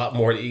does a lot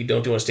more that you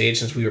don't do on stage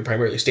since we were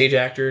primarily stage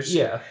actors.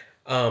 Yeah.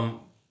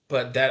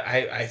 But that,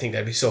 I think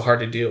that'd be so hard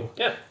to do.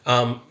 Yeah.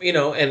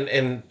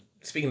 And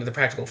speaking of the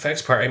practical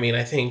effects part,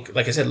 I think,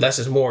 like I said, less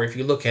is more. If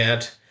you look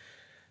at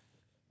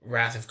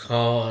Wrath of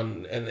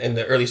Khan and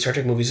the early Star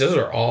Trek movies, those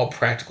are all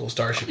practical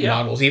starship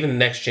models. Even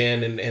Next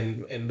Gen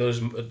and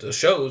those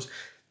shows,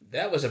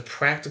 that was a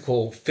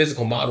practical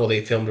physical model they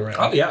filmed around.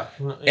 Oh yeah,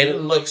 and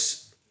it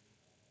looks,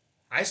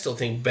 I still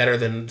think, better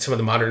than some of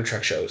the modern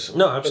Trek shows.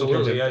 No,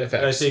 absolutely.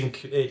 I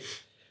think it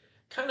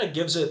kind of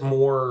gives it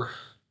more.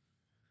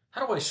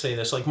 How do I say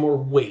this? Like more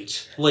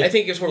weight. Like I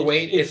think it's more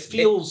weight. It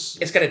feels.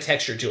 It's got a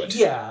texture to it.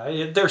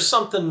 Yeah, there's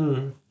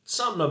something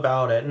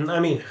about it,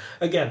 and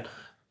again.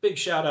 Big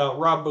shout out,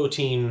 Rob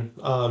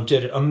Bottin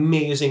did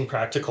amazing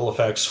practical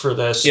effects for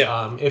this.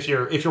 Yeah. If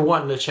you're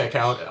wanting to check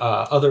out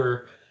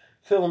other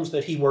films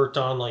that he worked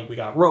on, like we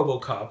got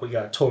RoboCop, we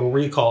got Total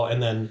Recall,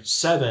 and then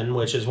Seven,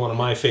 which is one of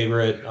my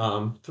favorite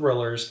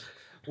thrillers,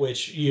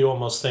 which you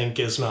almost think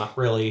is not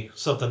really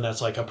something that's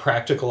like a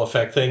practical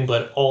effect thing,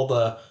 but all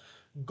the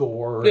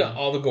gore. Yeah,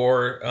 all the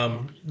gore.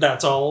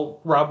 That's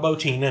all Rob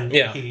Bottin, and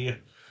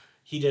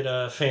he did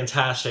a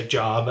fantastic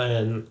job,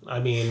 and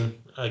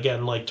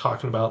again, like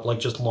talking about like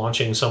just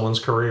launching someone's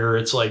career,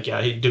 it's like,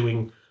 he's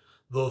doing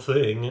the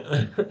thing,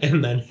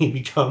 and then he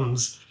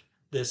becomes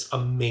this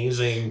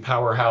amazing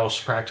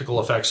powerhouse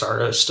practical effects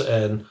artist,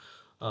 and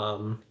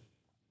so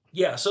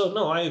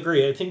no, I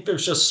agree. I think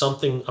there's just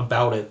something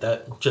about it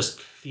that just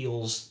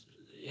feels,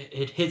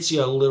 it hits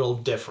you a little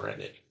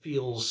different. It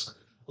feels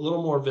a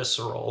little more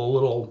visceral, a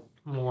little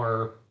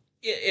more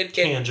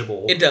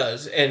tangible. It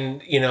does,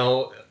 and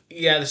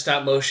Yeah, the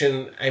stop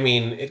motion, I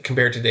mean,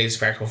 compared to today's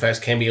practical effects,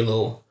 can be a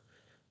little,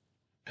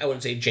 I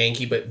wouldn't say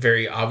janky, but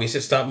very obvious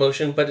it's stop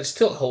motion, but it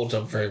still holds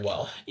up very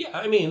well. Yeah,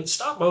 I mean,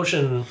 stop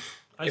motion.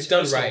 It's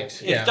done right.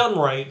 If Yeah. done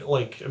right,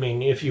 like, I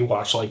mean, if you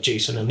watch like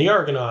Jason and the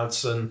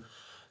Argonauts and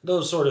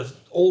those sort of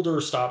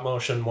older stop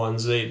motion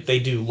ones, they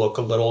do look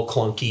a little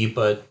clunky,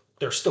 but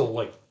they're still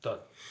like the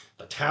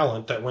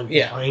talent that went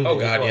behind Oh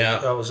it. God, like, yeah.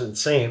 that was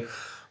insane.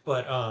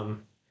 But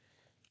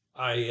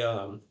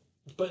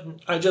but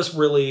I just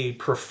really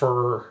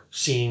prefer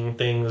seeing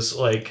things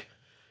like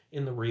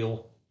in the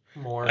real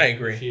more. I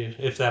agree.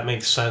 If that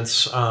makes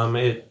sense.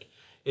 It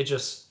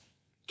just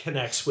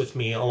connects with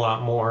me a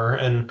lot more,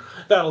 and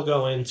that'll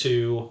go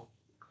into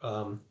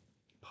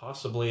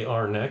possibly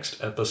our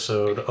next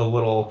episode a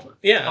little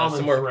common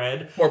some more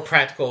thread. More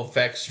practical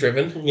effects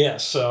driven. Yeah,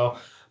 so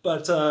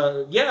but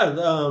do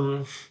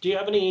you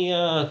have any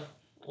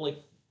like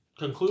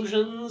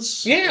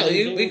conclusions? Yeah,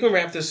 we can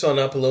wrap this one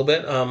up a little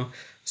bit.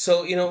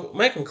 So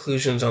my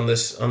conclusions on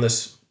this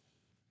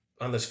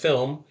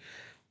film,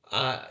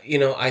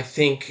 I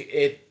think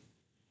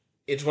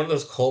it's one of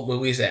those cult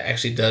movies that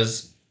actually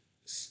does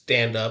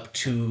stand up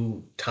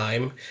to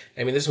time.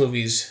 I mean, this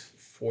movie's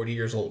 40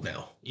 years old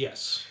now.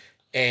 Yes.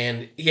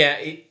 And yeah,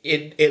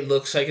 it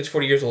looks like it's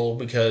 40 years old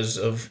because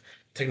of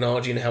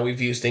technology and how we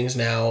view things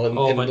now. And,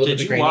 but did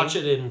you watch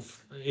it in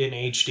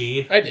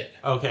HD? I did.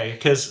 Okay,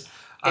 because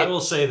I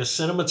will say the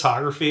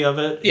cinematography of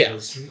it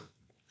is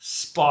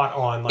spot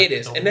on. Like, it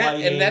is, and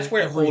that's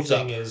where it holds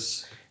up.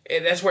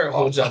 That's where it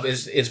holds up.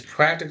 Is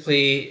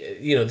practically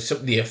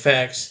the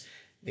effects,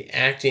 the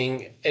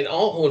acting, it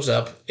all holds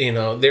up.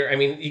 I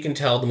mean, you can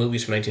tell the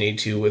movies from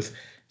 1982 with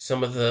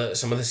some of the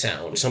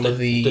sound, some of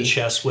the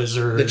chess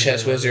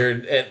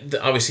wizard, and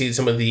obviously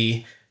some of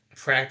the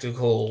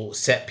practical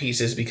set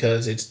pieces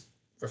because it's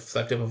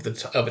reflective of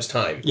its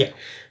time. Yeah.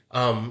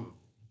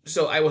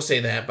 So I will say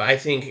that, but I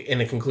think in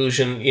a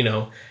conclusion,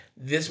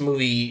 this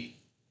movie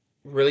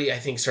really, I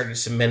think, started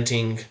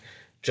cementing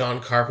John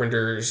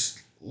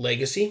Carpenter's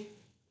legacy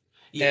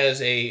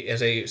as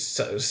a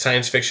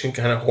science fiction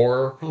kind of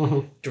horror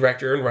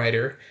director and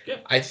writer. Yeah.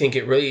 I think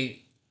it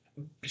really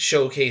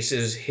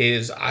showcases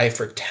his eye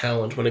for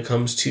talent when it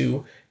comes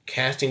to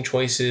casting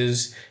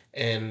choices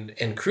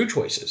and crew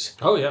choices.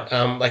 Oh yeah.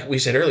 Like we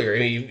said earlier,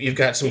 you've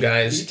got some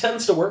guys. He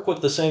tends to work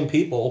with the same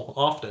people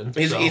often.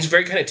 He's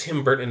very kind of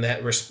Tim Burton in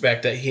that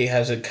respect, that he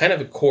has a kind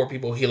of a core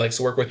people he likes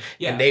to work with,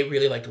 and they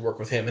really like to work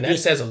with him, and that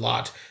says a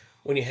lot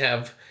when you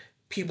have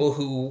people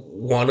who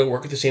want to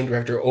work with the same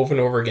director over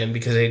and over again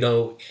because they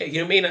know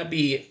it may not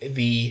be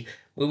the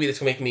movie that's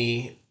going to make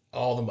me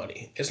all the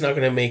money. It's not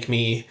going to make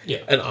me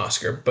an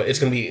Oscar, but it's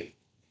going to be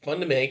fun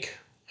to make.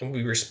 I'm going to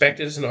be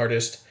respected as an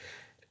artist.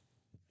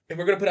 And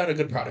we're going to put out a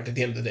good product at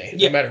the end of the day,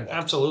 no matter what.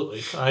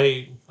 Absolutely.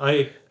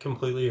 I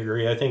completely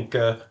agree. I think,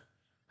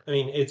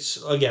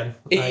 it's, again...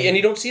 and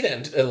you don't see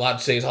that in a lot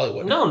of today's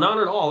Hollywood. No, not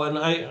at all. And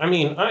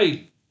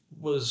I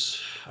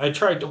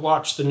tried to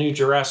watch the new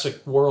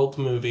Jurassic World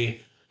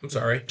movie. I'm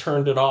sorry.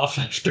 Turned it off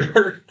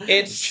after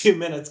a few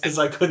minutes because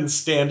I couldn't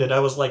stand it. I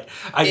was like,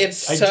 I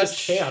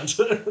just can't.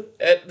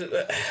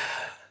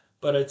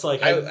 But it's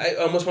like... I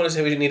almost want to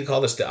say we didn't need to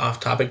call this the Off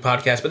Topic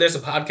podcast, but there's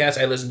a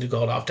podcast I listen to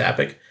called Off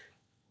Topic.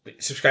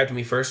 Subscribe to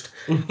me first.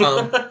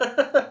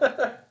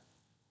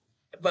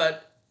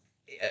 But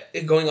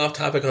going off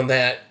topic on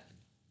that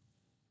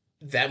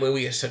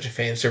movie is such a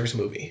fan service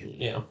movie.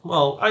 Yeah.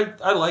 Well,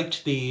 I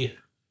liked the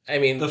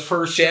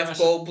first Jeff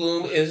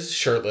Goldblum is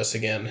shirtless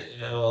again.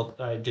 Yeah, well,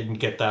 I didn't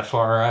get that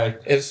far. I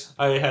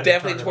had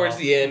definitely towards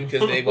the end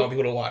because they want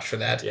people to watch for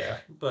that. Yeah,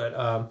 but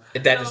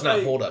that does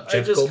not hold up.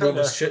 Jeff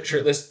Goldblum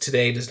shirtless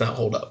today does not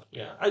hold up.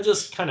 Yeah, I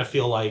just kind of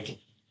feel like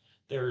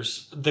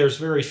there's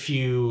very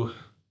few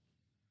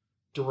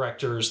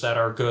directors that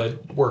are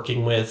good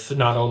working with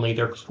not only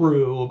their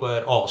crew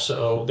but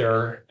also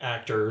their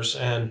actors,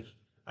 and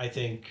I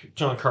think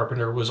John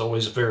Carpenter was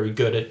always very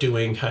good at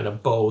doing kind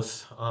of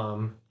both.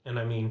 And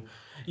I mean,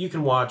 you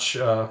can watch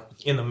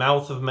In the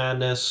Mouth of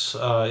Madness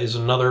is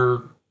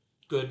another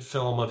good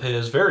film of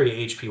his, very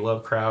H.P.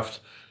 Lovecraft.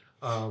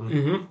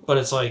 But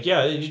it's like,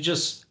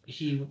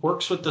 he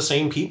works with the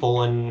same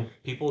people and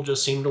people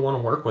just seem to want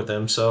to work with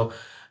him. So,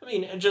 I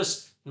mean,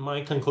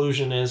 my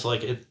conclusion is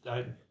like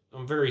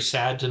I'm very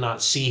sad to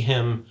not see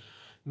him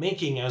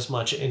making as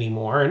much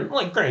anymore. And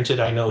like, granted,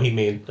 I know he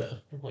made the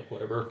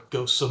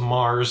Ghosts of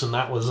Mars, and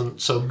that wasn't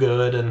so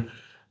good, and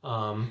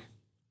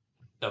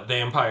the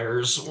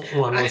Vampires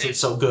one wasn't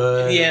so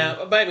good.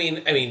 Yeah, but I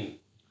mean,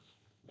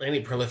 any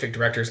prolific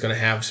director is going to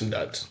have some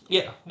duds.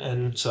 Yeah,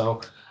 and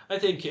so I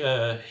think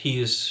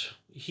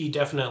he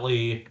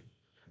definitely,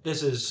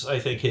 this is, I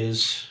think,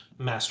 his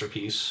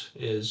masterpiece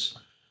is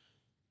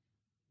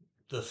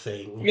The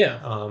Thing.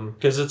 Yeah.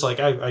 Because it's like,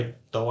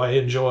 though I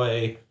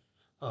enjoy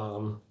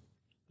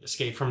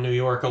Escape from New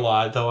York a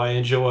lot, though I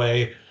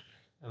enjoy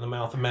In the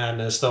Mouth of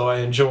Madness, though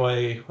I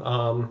enjoy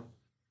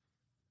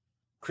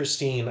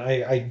Christine,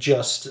 I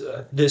just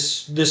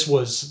this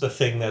was the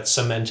thing that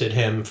cemented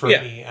him for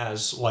me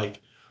as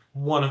like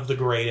one of the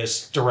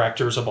greatest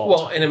directors of all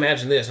Well, time. and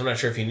imagine this. I'm not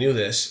sure if you knew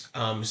this.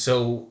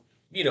 So,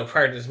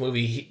 prior to this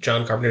movie,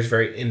 John Carpenter's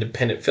very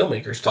independent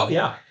filmmaker still. Oh,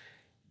 yeah.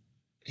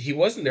 He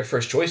wasn't their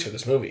first choice for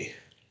this movie.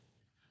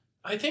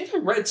 I think I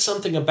read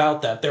something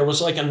about that. There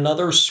was like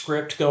another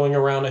script going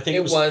around. I think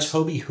it was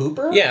Toby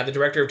Hooper. Yeah, the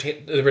director of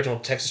the original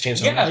Texas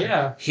Chainsaw Massacre.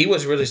 Yeah. He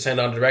was really signed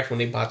on to direct when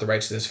they bought the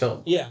rights to this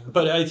film. Yeah,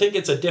 but I think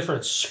it's a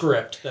different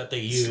script that they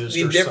used.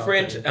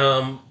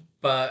 Something.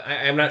 But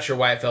I'm not sure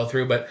why it fell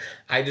through. But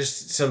I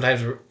just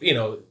sometimes,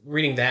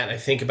 reading that, I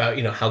think about,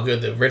 how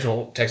good the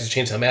original Texas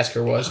Chainsaw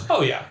Massacre was.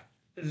 Oh, yeah.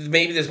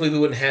 Maybe this movie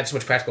wouldn't have had so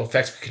much practical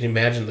effects, but can you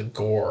imagine the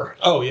gore?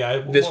 Oh,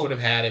 yeah. This would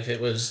have had if it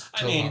was...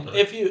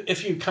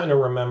 if you kind of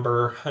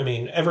remember,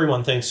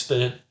 everyone thinks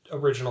the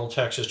original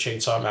Texas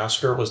Chainsaw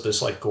Massacre was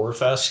this, like, gore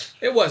fest.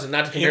 It wasn't,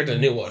 not compared to the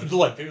new one.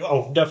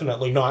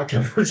 Definitely not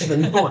compared to the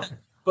new one.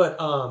 But,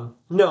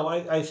 no,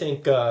 I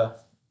think,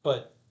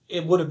 but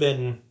it would have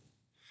been...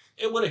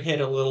 It would have hit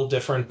a little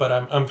different, but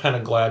I'm kind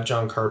of glad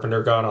John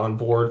Carpenter got on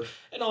board.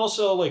 And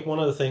also, like, one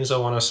of the things I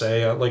want to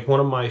say, like,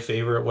 one of my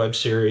favorite web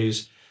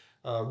series...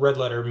 Red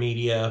Letter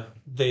Media,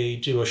 they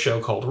do a show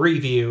called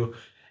Review,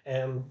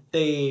 and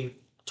they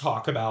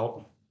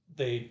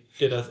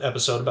did an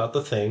episode about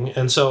The Thing.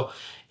 And so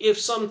if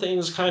some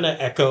things kind of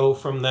echo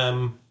from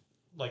them,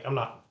 like, I'm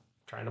not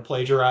trying to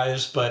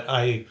plagiarize, but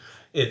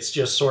it's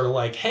just sort of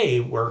like, hey,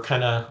 we're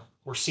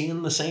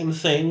seeing the same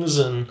things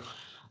and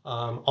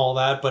all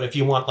that. But if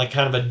you want like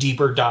kind of a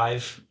deeper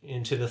dive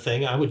into The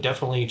Thing, I would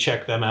definitely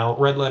check them out.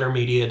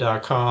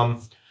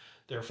 redlettermedia.com.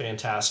 They're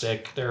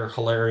fantastic. They're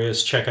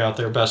hilarious. Check out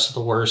their best of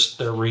the worst,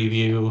 their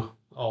review,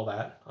 all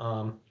that.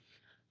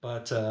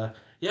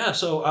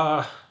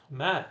 So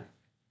Matt.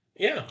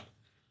 Yeah.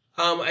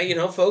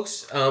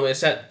 Folks,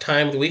 it's that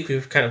time of the week.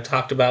 We've kind of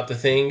talked about The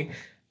Thing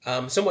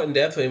somewhat in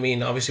depth.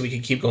 Obviously we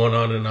could keep going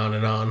on and on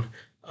and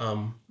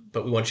on.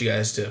 But we want you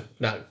guys to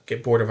not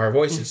get bored of our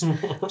voices.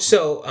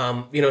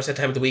 So, it's that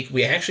time of the week.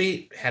 We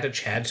actually had a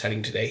Chad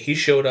sighting today. He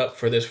showed up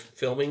for this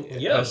filming,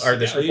 this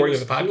recording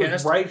of the podcast. He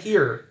was right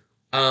here.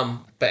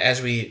 But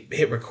as we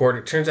hit record,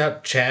 it turns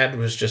out Chad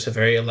was just a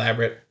very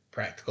elaborate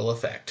practical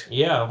effect.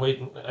 Yeah,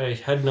 I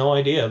had no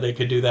idea they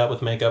could do that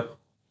with makeup,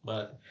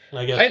 but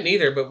I guess I didn't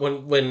either. But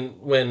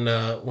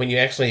when you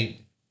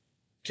actually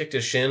kicked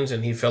his shins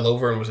and he fell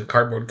over and was a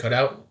cardboard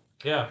cutout,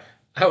 yeah,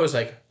 I was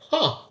like,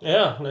 huh.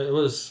 Yeah, it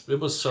was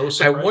so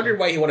surprising. I wondered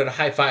why he wanted a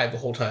high five the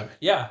whole time.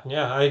 Yeah.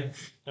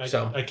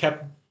 I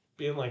kept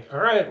being like, all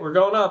right, we're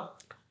going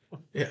up.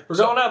 Yeah, we're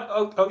going up.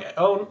 Oh, okay.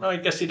 Oh, I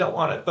guess you don't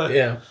want it, but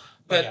yeah.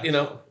 But, you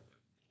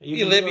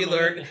live, you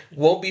learn.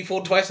 Won't be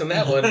fooled twice on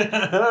that one.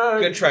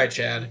 Good try,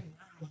 Chad.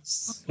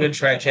 Good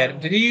try, Chad.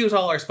 Did you use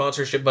all our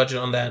sponsorship budget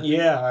on that?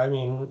 Yeah,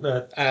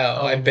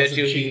 I bet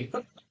you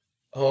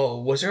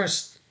was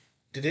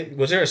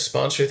there a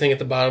sponsor thing at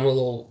the bottom, a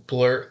little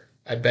blurt?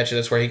 I bet you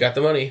that's where he got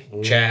the money.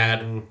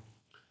 Chad.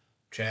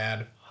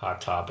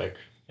 Hot Topic.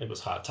 It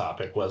was Hot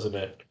Topic, wasn't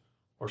it?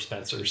 Or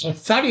Spencer's. I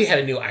thought he had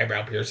a new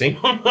eyebrow piercing.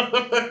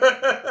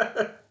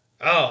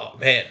 Oh,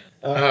 man.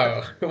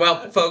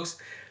 Well, folks,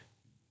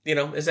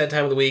 it's that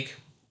time of the week.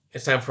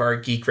 It's time for our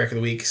Geek Rec of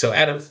the Week. So,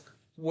 Adam,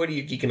 what are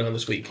you geeking on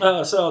this week?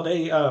 So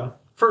they,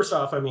 first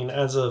off,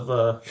 as of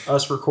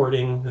us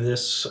recording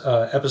this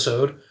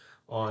episode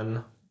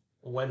on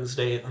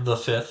Wednesday the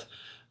 5th,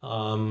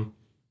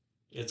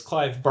 it's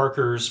Clive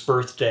Barker's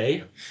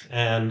birthday,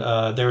 and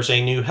there's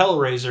a new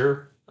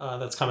Hellraiser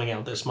that's coming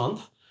out this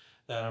month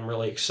that I'm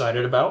really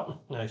excited about.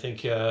 I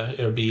think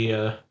it'll be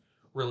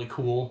really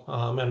cool,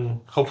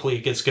 and hopefully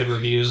it gets good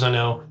reviews. I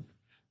know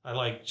I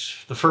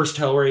liked the first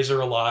Hellraiser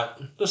a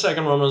lot. The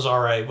second one was all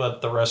right,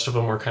 but the rest of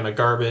them were kind of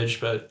garbage.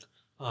 But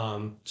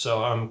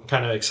so I'm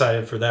kind of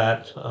excited for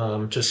that,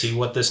 to see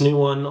what this new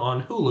one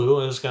on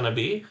Hulu is going to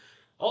be.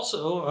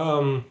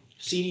 Also,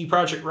 CD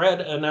Projekt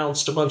Red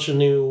announced a bunch of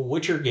new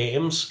Witcher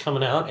games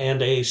coming out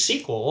and a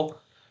sequel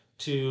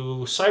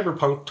to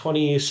Cyberpunk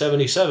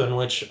 2077,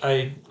 which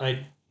I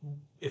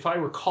if I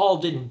recall,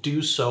 didn't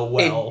do so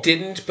well. It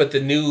didn't, but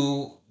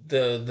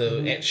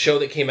the show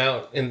that came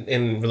out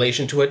in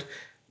relation to it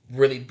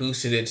really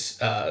boosted its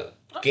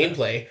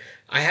gameplay.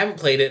 I haven't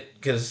played it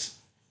because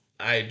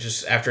I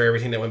just, after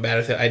everything that went bad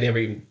with it, I never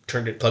even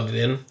plugged it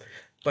in.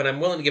 But I'm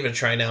willing to give it a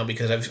try now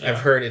because I've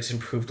heard it's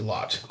improved a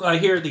lot. I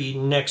hear the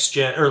next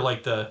gen, or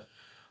like the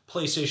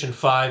PlayStation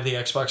 5, the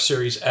Xbox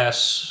Series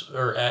S,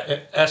 or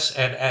S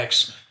and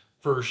X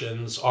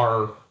versions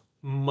are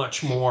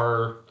much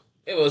more...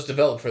 It was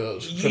developed for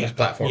those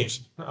platforms.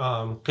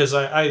 Because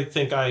I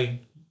think I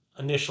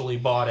initially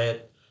bought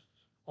it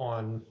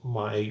on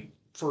my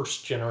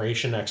first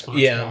generation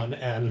Xbox One,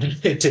 and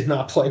it did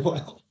not play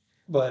well.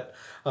 But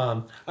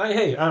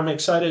I'm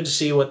excited to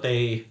see what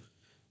they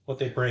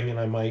bring, and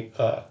I might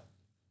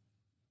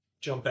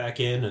jump back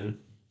in and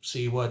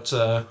see what's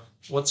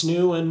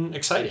new and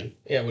exciting.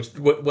 Yeah,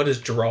 what is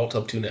Geralt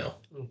up to now?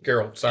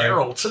 Geralt, sorry.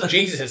 Geralt.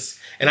 Jesus.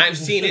 And I've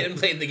seen it and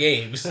played the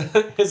games.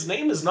 His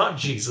name is not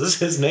Jesus.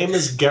 His name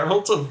is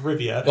Geralt of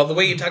Rivia. Well, the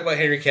way you talk about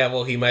Henry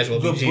Cavill, he might as well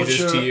be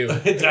Jesus to you.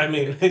 I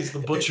mean, he's the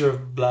butcher of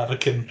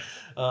Blaviken.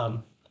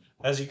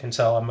 as you can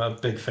tell, I'm a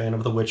big fan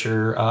of The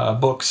Witcher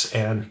books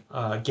and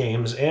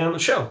games and the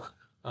show.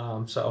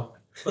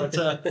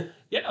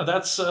 Yeah,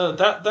 that's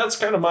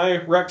kind of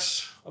my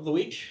Rex of the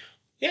week.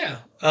 Yeah.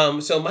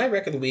 So my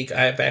rec of the week,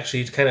 I've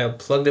actually kind of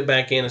plugged it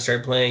back in and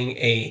started playing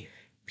a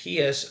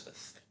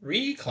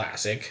PS3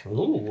 classic.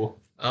 Ooh.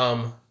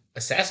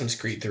 Assassin's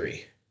Creed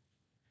 3.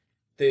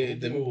 The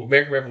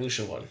American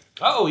Revolution one.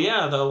 Oh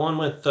yeah, the one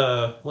with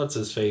what's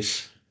his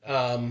face?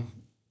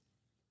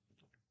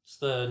 It's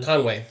the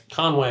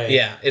Conway.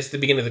 Yeah, it's the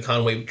beginning of the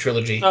Conway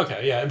trilogy.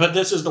 Okay, yeah, but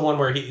this is the one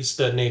where he's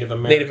the Native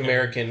American. Native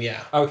American,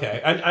 yeah. Okay,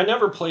 I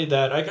never played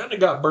that. I kind of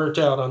got burnt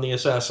out on the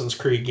Assassin's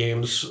Creed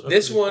games.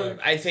 This one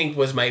I think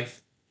wasn't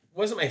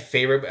my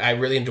favorite, but I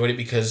really enjoyed it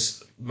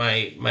because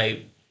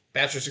my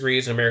bachelor's degree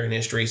is in American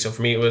history, so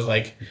for me it was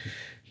like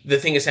the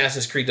thing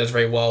Assassin's Creed does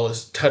very well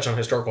is touch on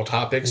historical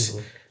topics.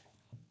 Mm-hmm.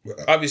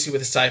 Obviously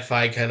with a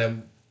sci-fi kind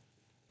of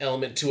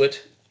element to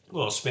it. A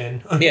little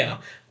spin. Yeah.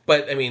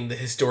 But I mean the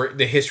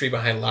history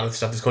behind a lot of the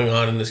stuff that's going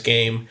on in this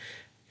game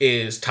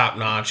is top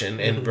notch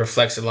and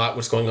reflects a lot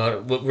what's going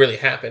on, what really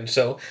happened.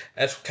 So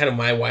that's kind of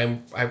my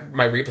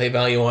replay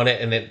value on it,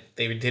 and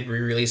they did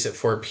re-release it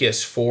for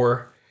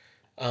PS4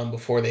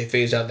 before they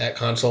phased out that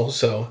console.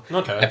 So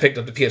okay. I picked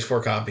up the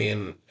PS4 copy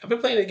and I've been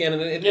playing it again,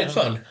 and it's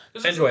fun.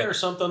 I enjoy it. There's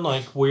something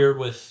like weird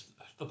with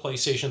the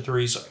PlayStation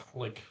 3's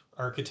like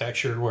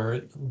architecture where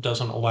it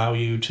doesn't allow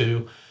you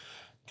to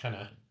kind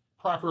of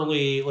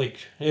properly,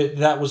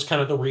 that was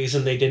kind of the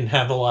reason they didn't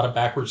have a lot of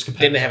backwards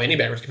compatibility. Didn't have any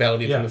backwards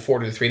compatibility from the 4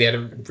 to the 3. They had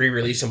to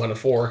re-release them on the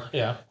 4.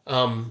 Yeah.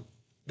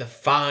 The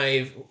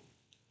 5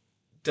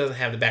 doesn't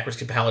have the backwards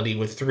compatibility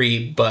with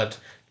 3, but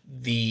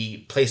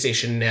the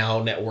PlayStation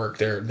Now network,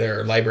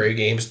 their library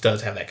games,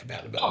 does have that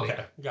compatibility.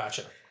 Okay,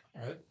 gotcha.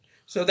 All right.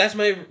 So that's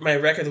my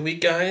rec of the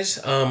week, guys.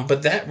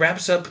 But that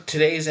wraps up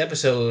today's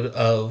episode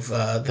of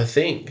The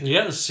Thing.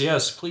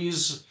 Yes.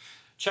 Please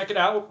check it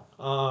out.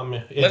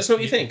 Let us know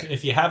what you think.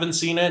 If you haven't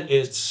seen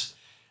it,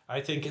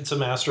 I think it's a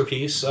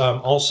masterpiece.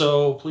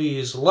 Also,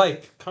 please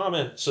like,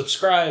 comment,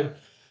 subscribe.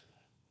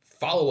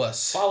 Follow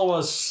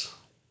us.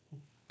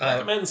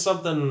 Recommend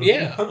something.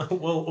 Yeah.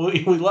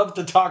 we love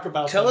to talk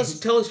about Tell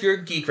us your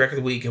geek rec of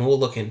the week, and we'll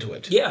look into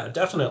it. Yeah,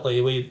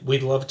 definitely.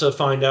 We'd love to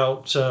find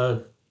out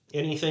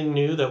anything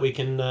new that we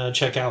can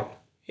check out.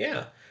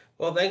 Yeah.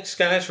 Well, thanks,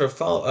 guys,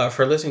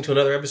 for listening to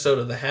another episode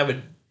of the Have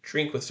a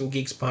Drink with Some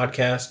Geeks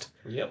podcast.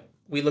 Yep.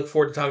 We look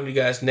forward to talking to you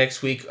guys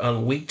next week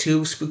on week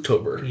 2,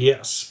 Spooktober.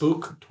 Yes,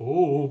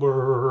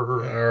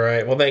 Spooktober. All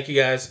right. Well, thank you,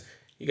 guys.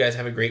 You guys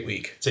have a great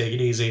week. Take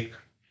it easy.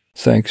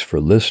 Thanks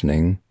for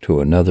listening to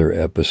another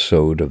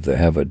episode of the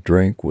Have a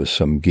Drink with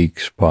Some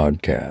Geeks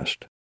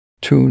podcast.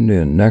 Tune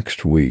in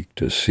next week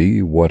to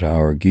see what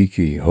our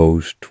geeky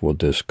host will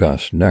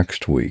discuss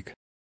next week.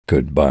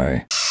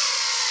 Goodbye.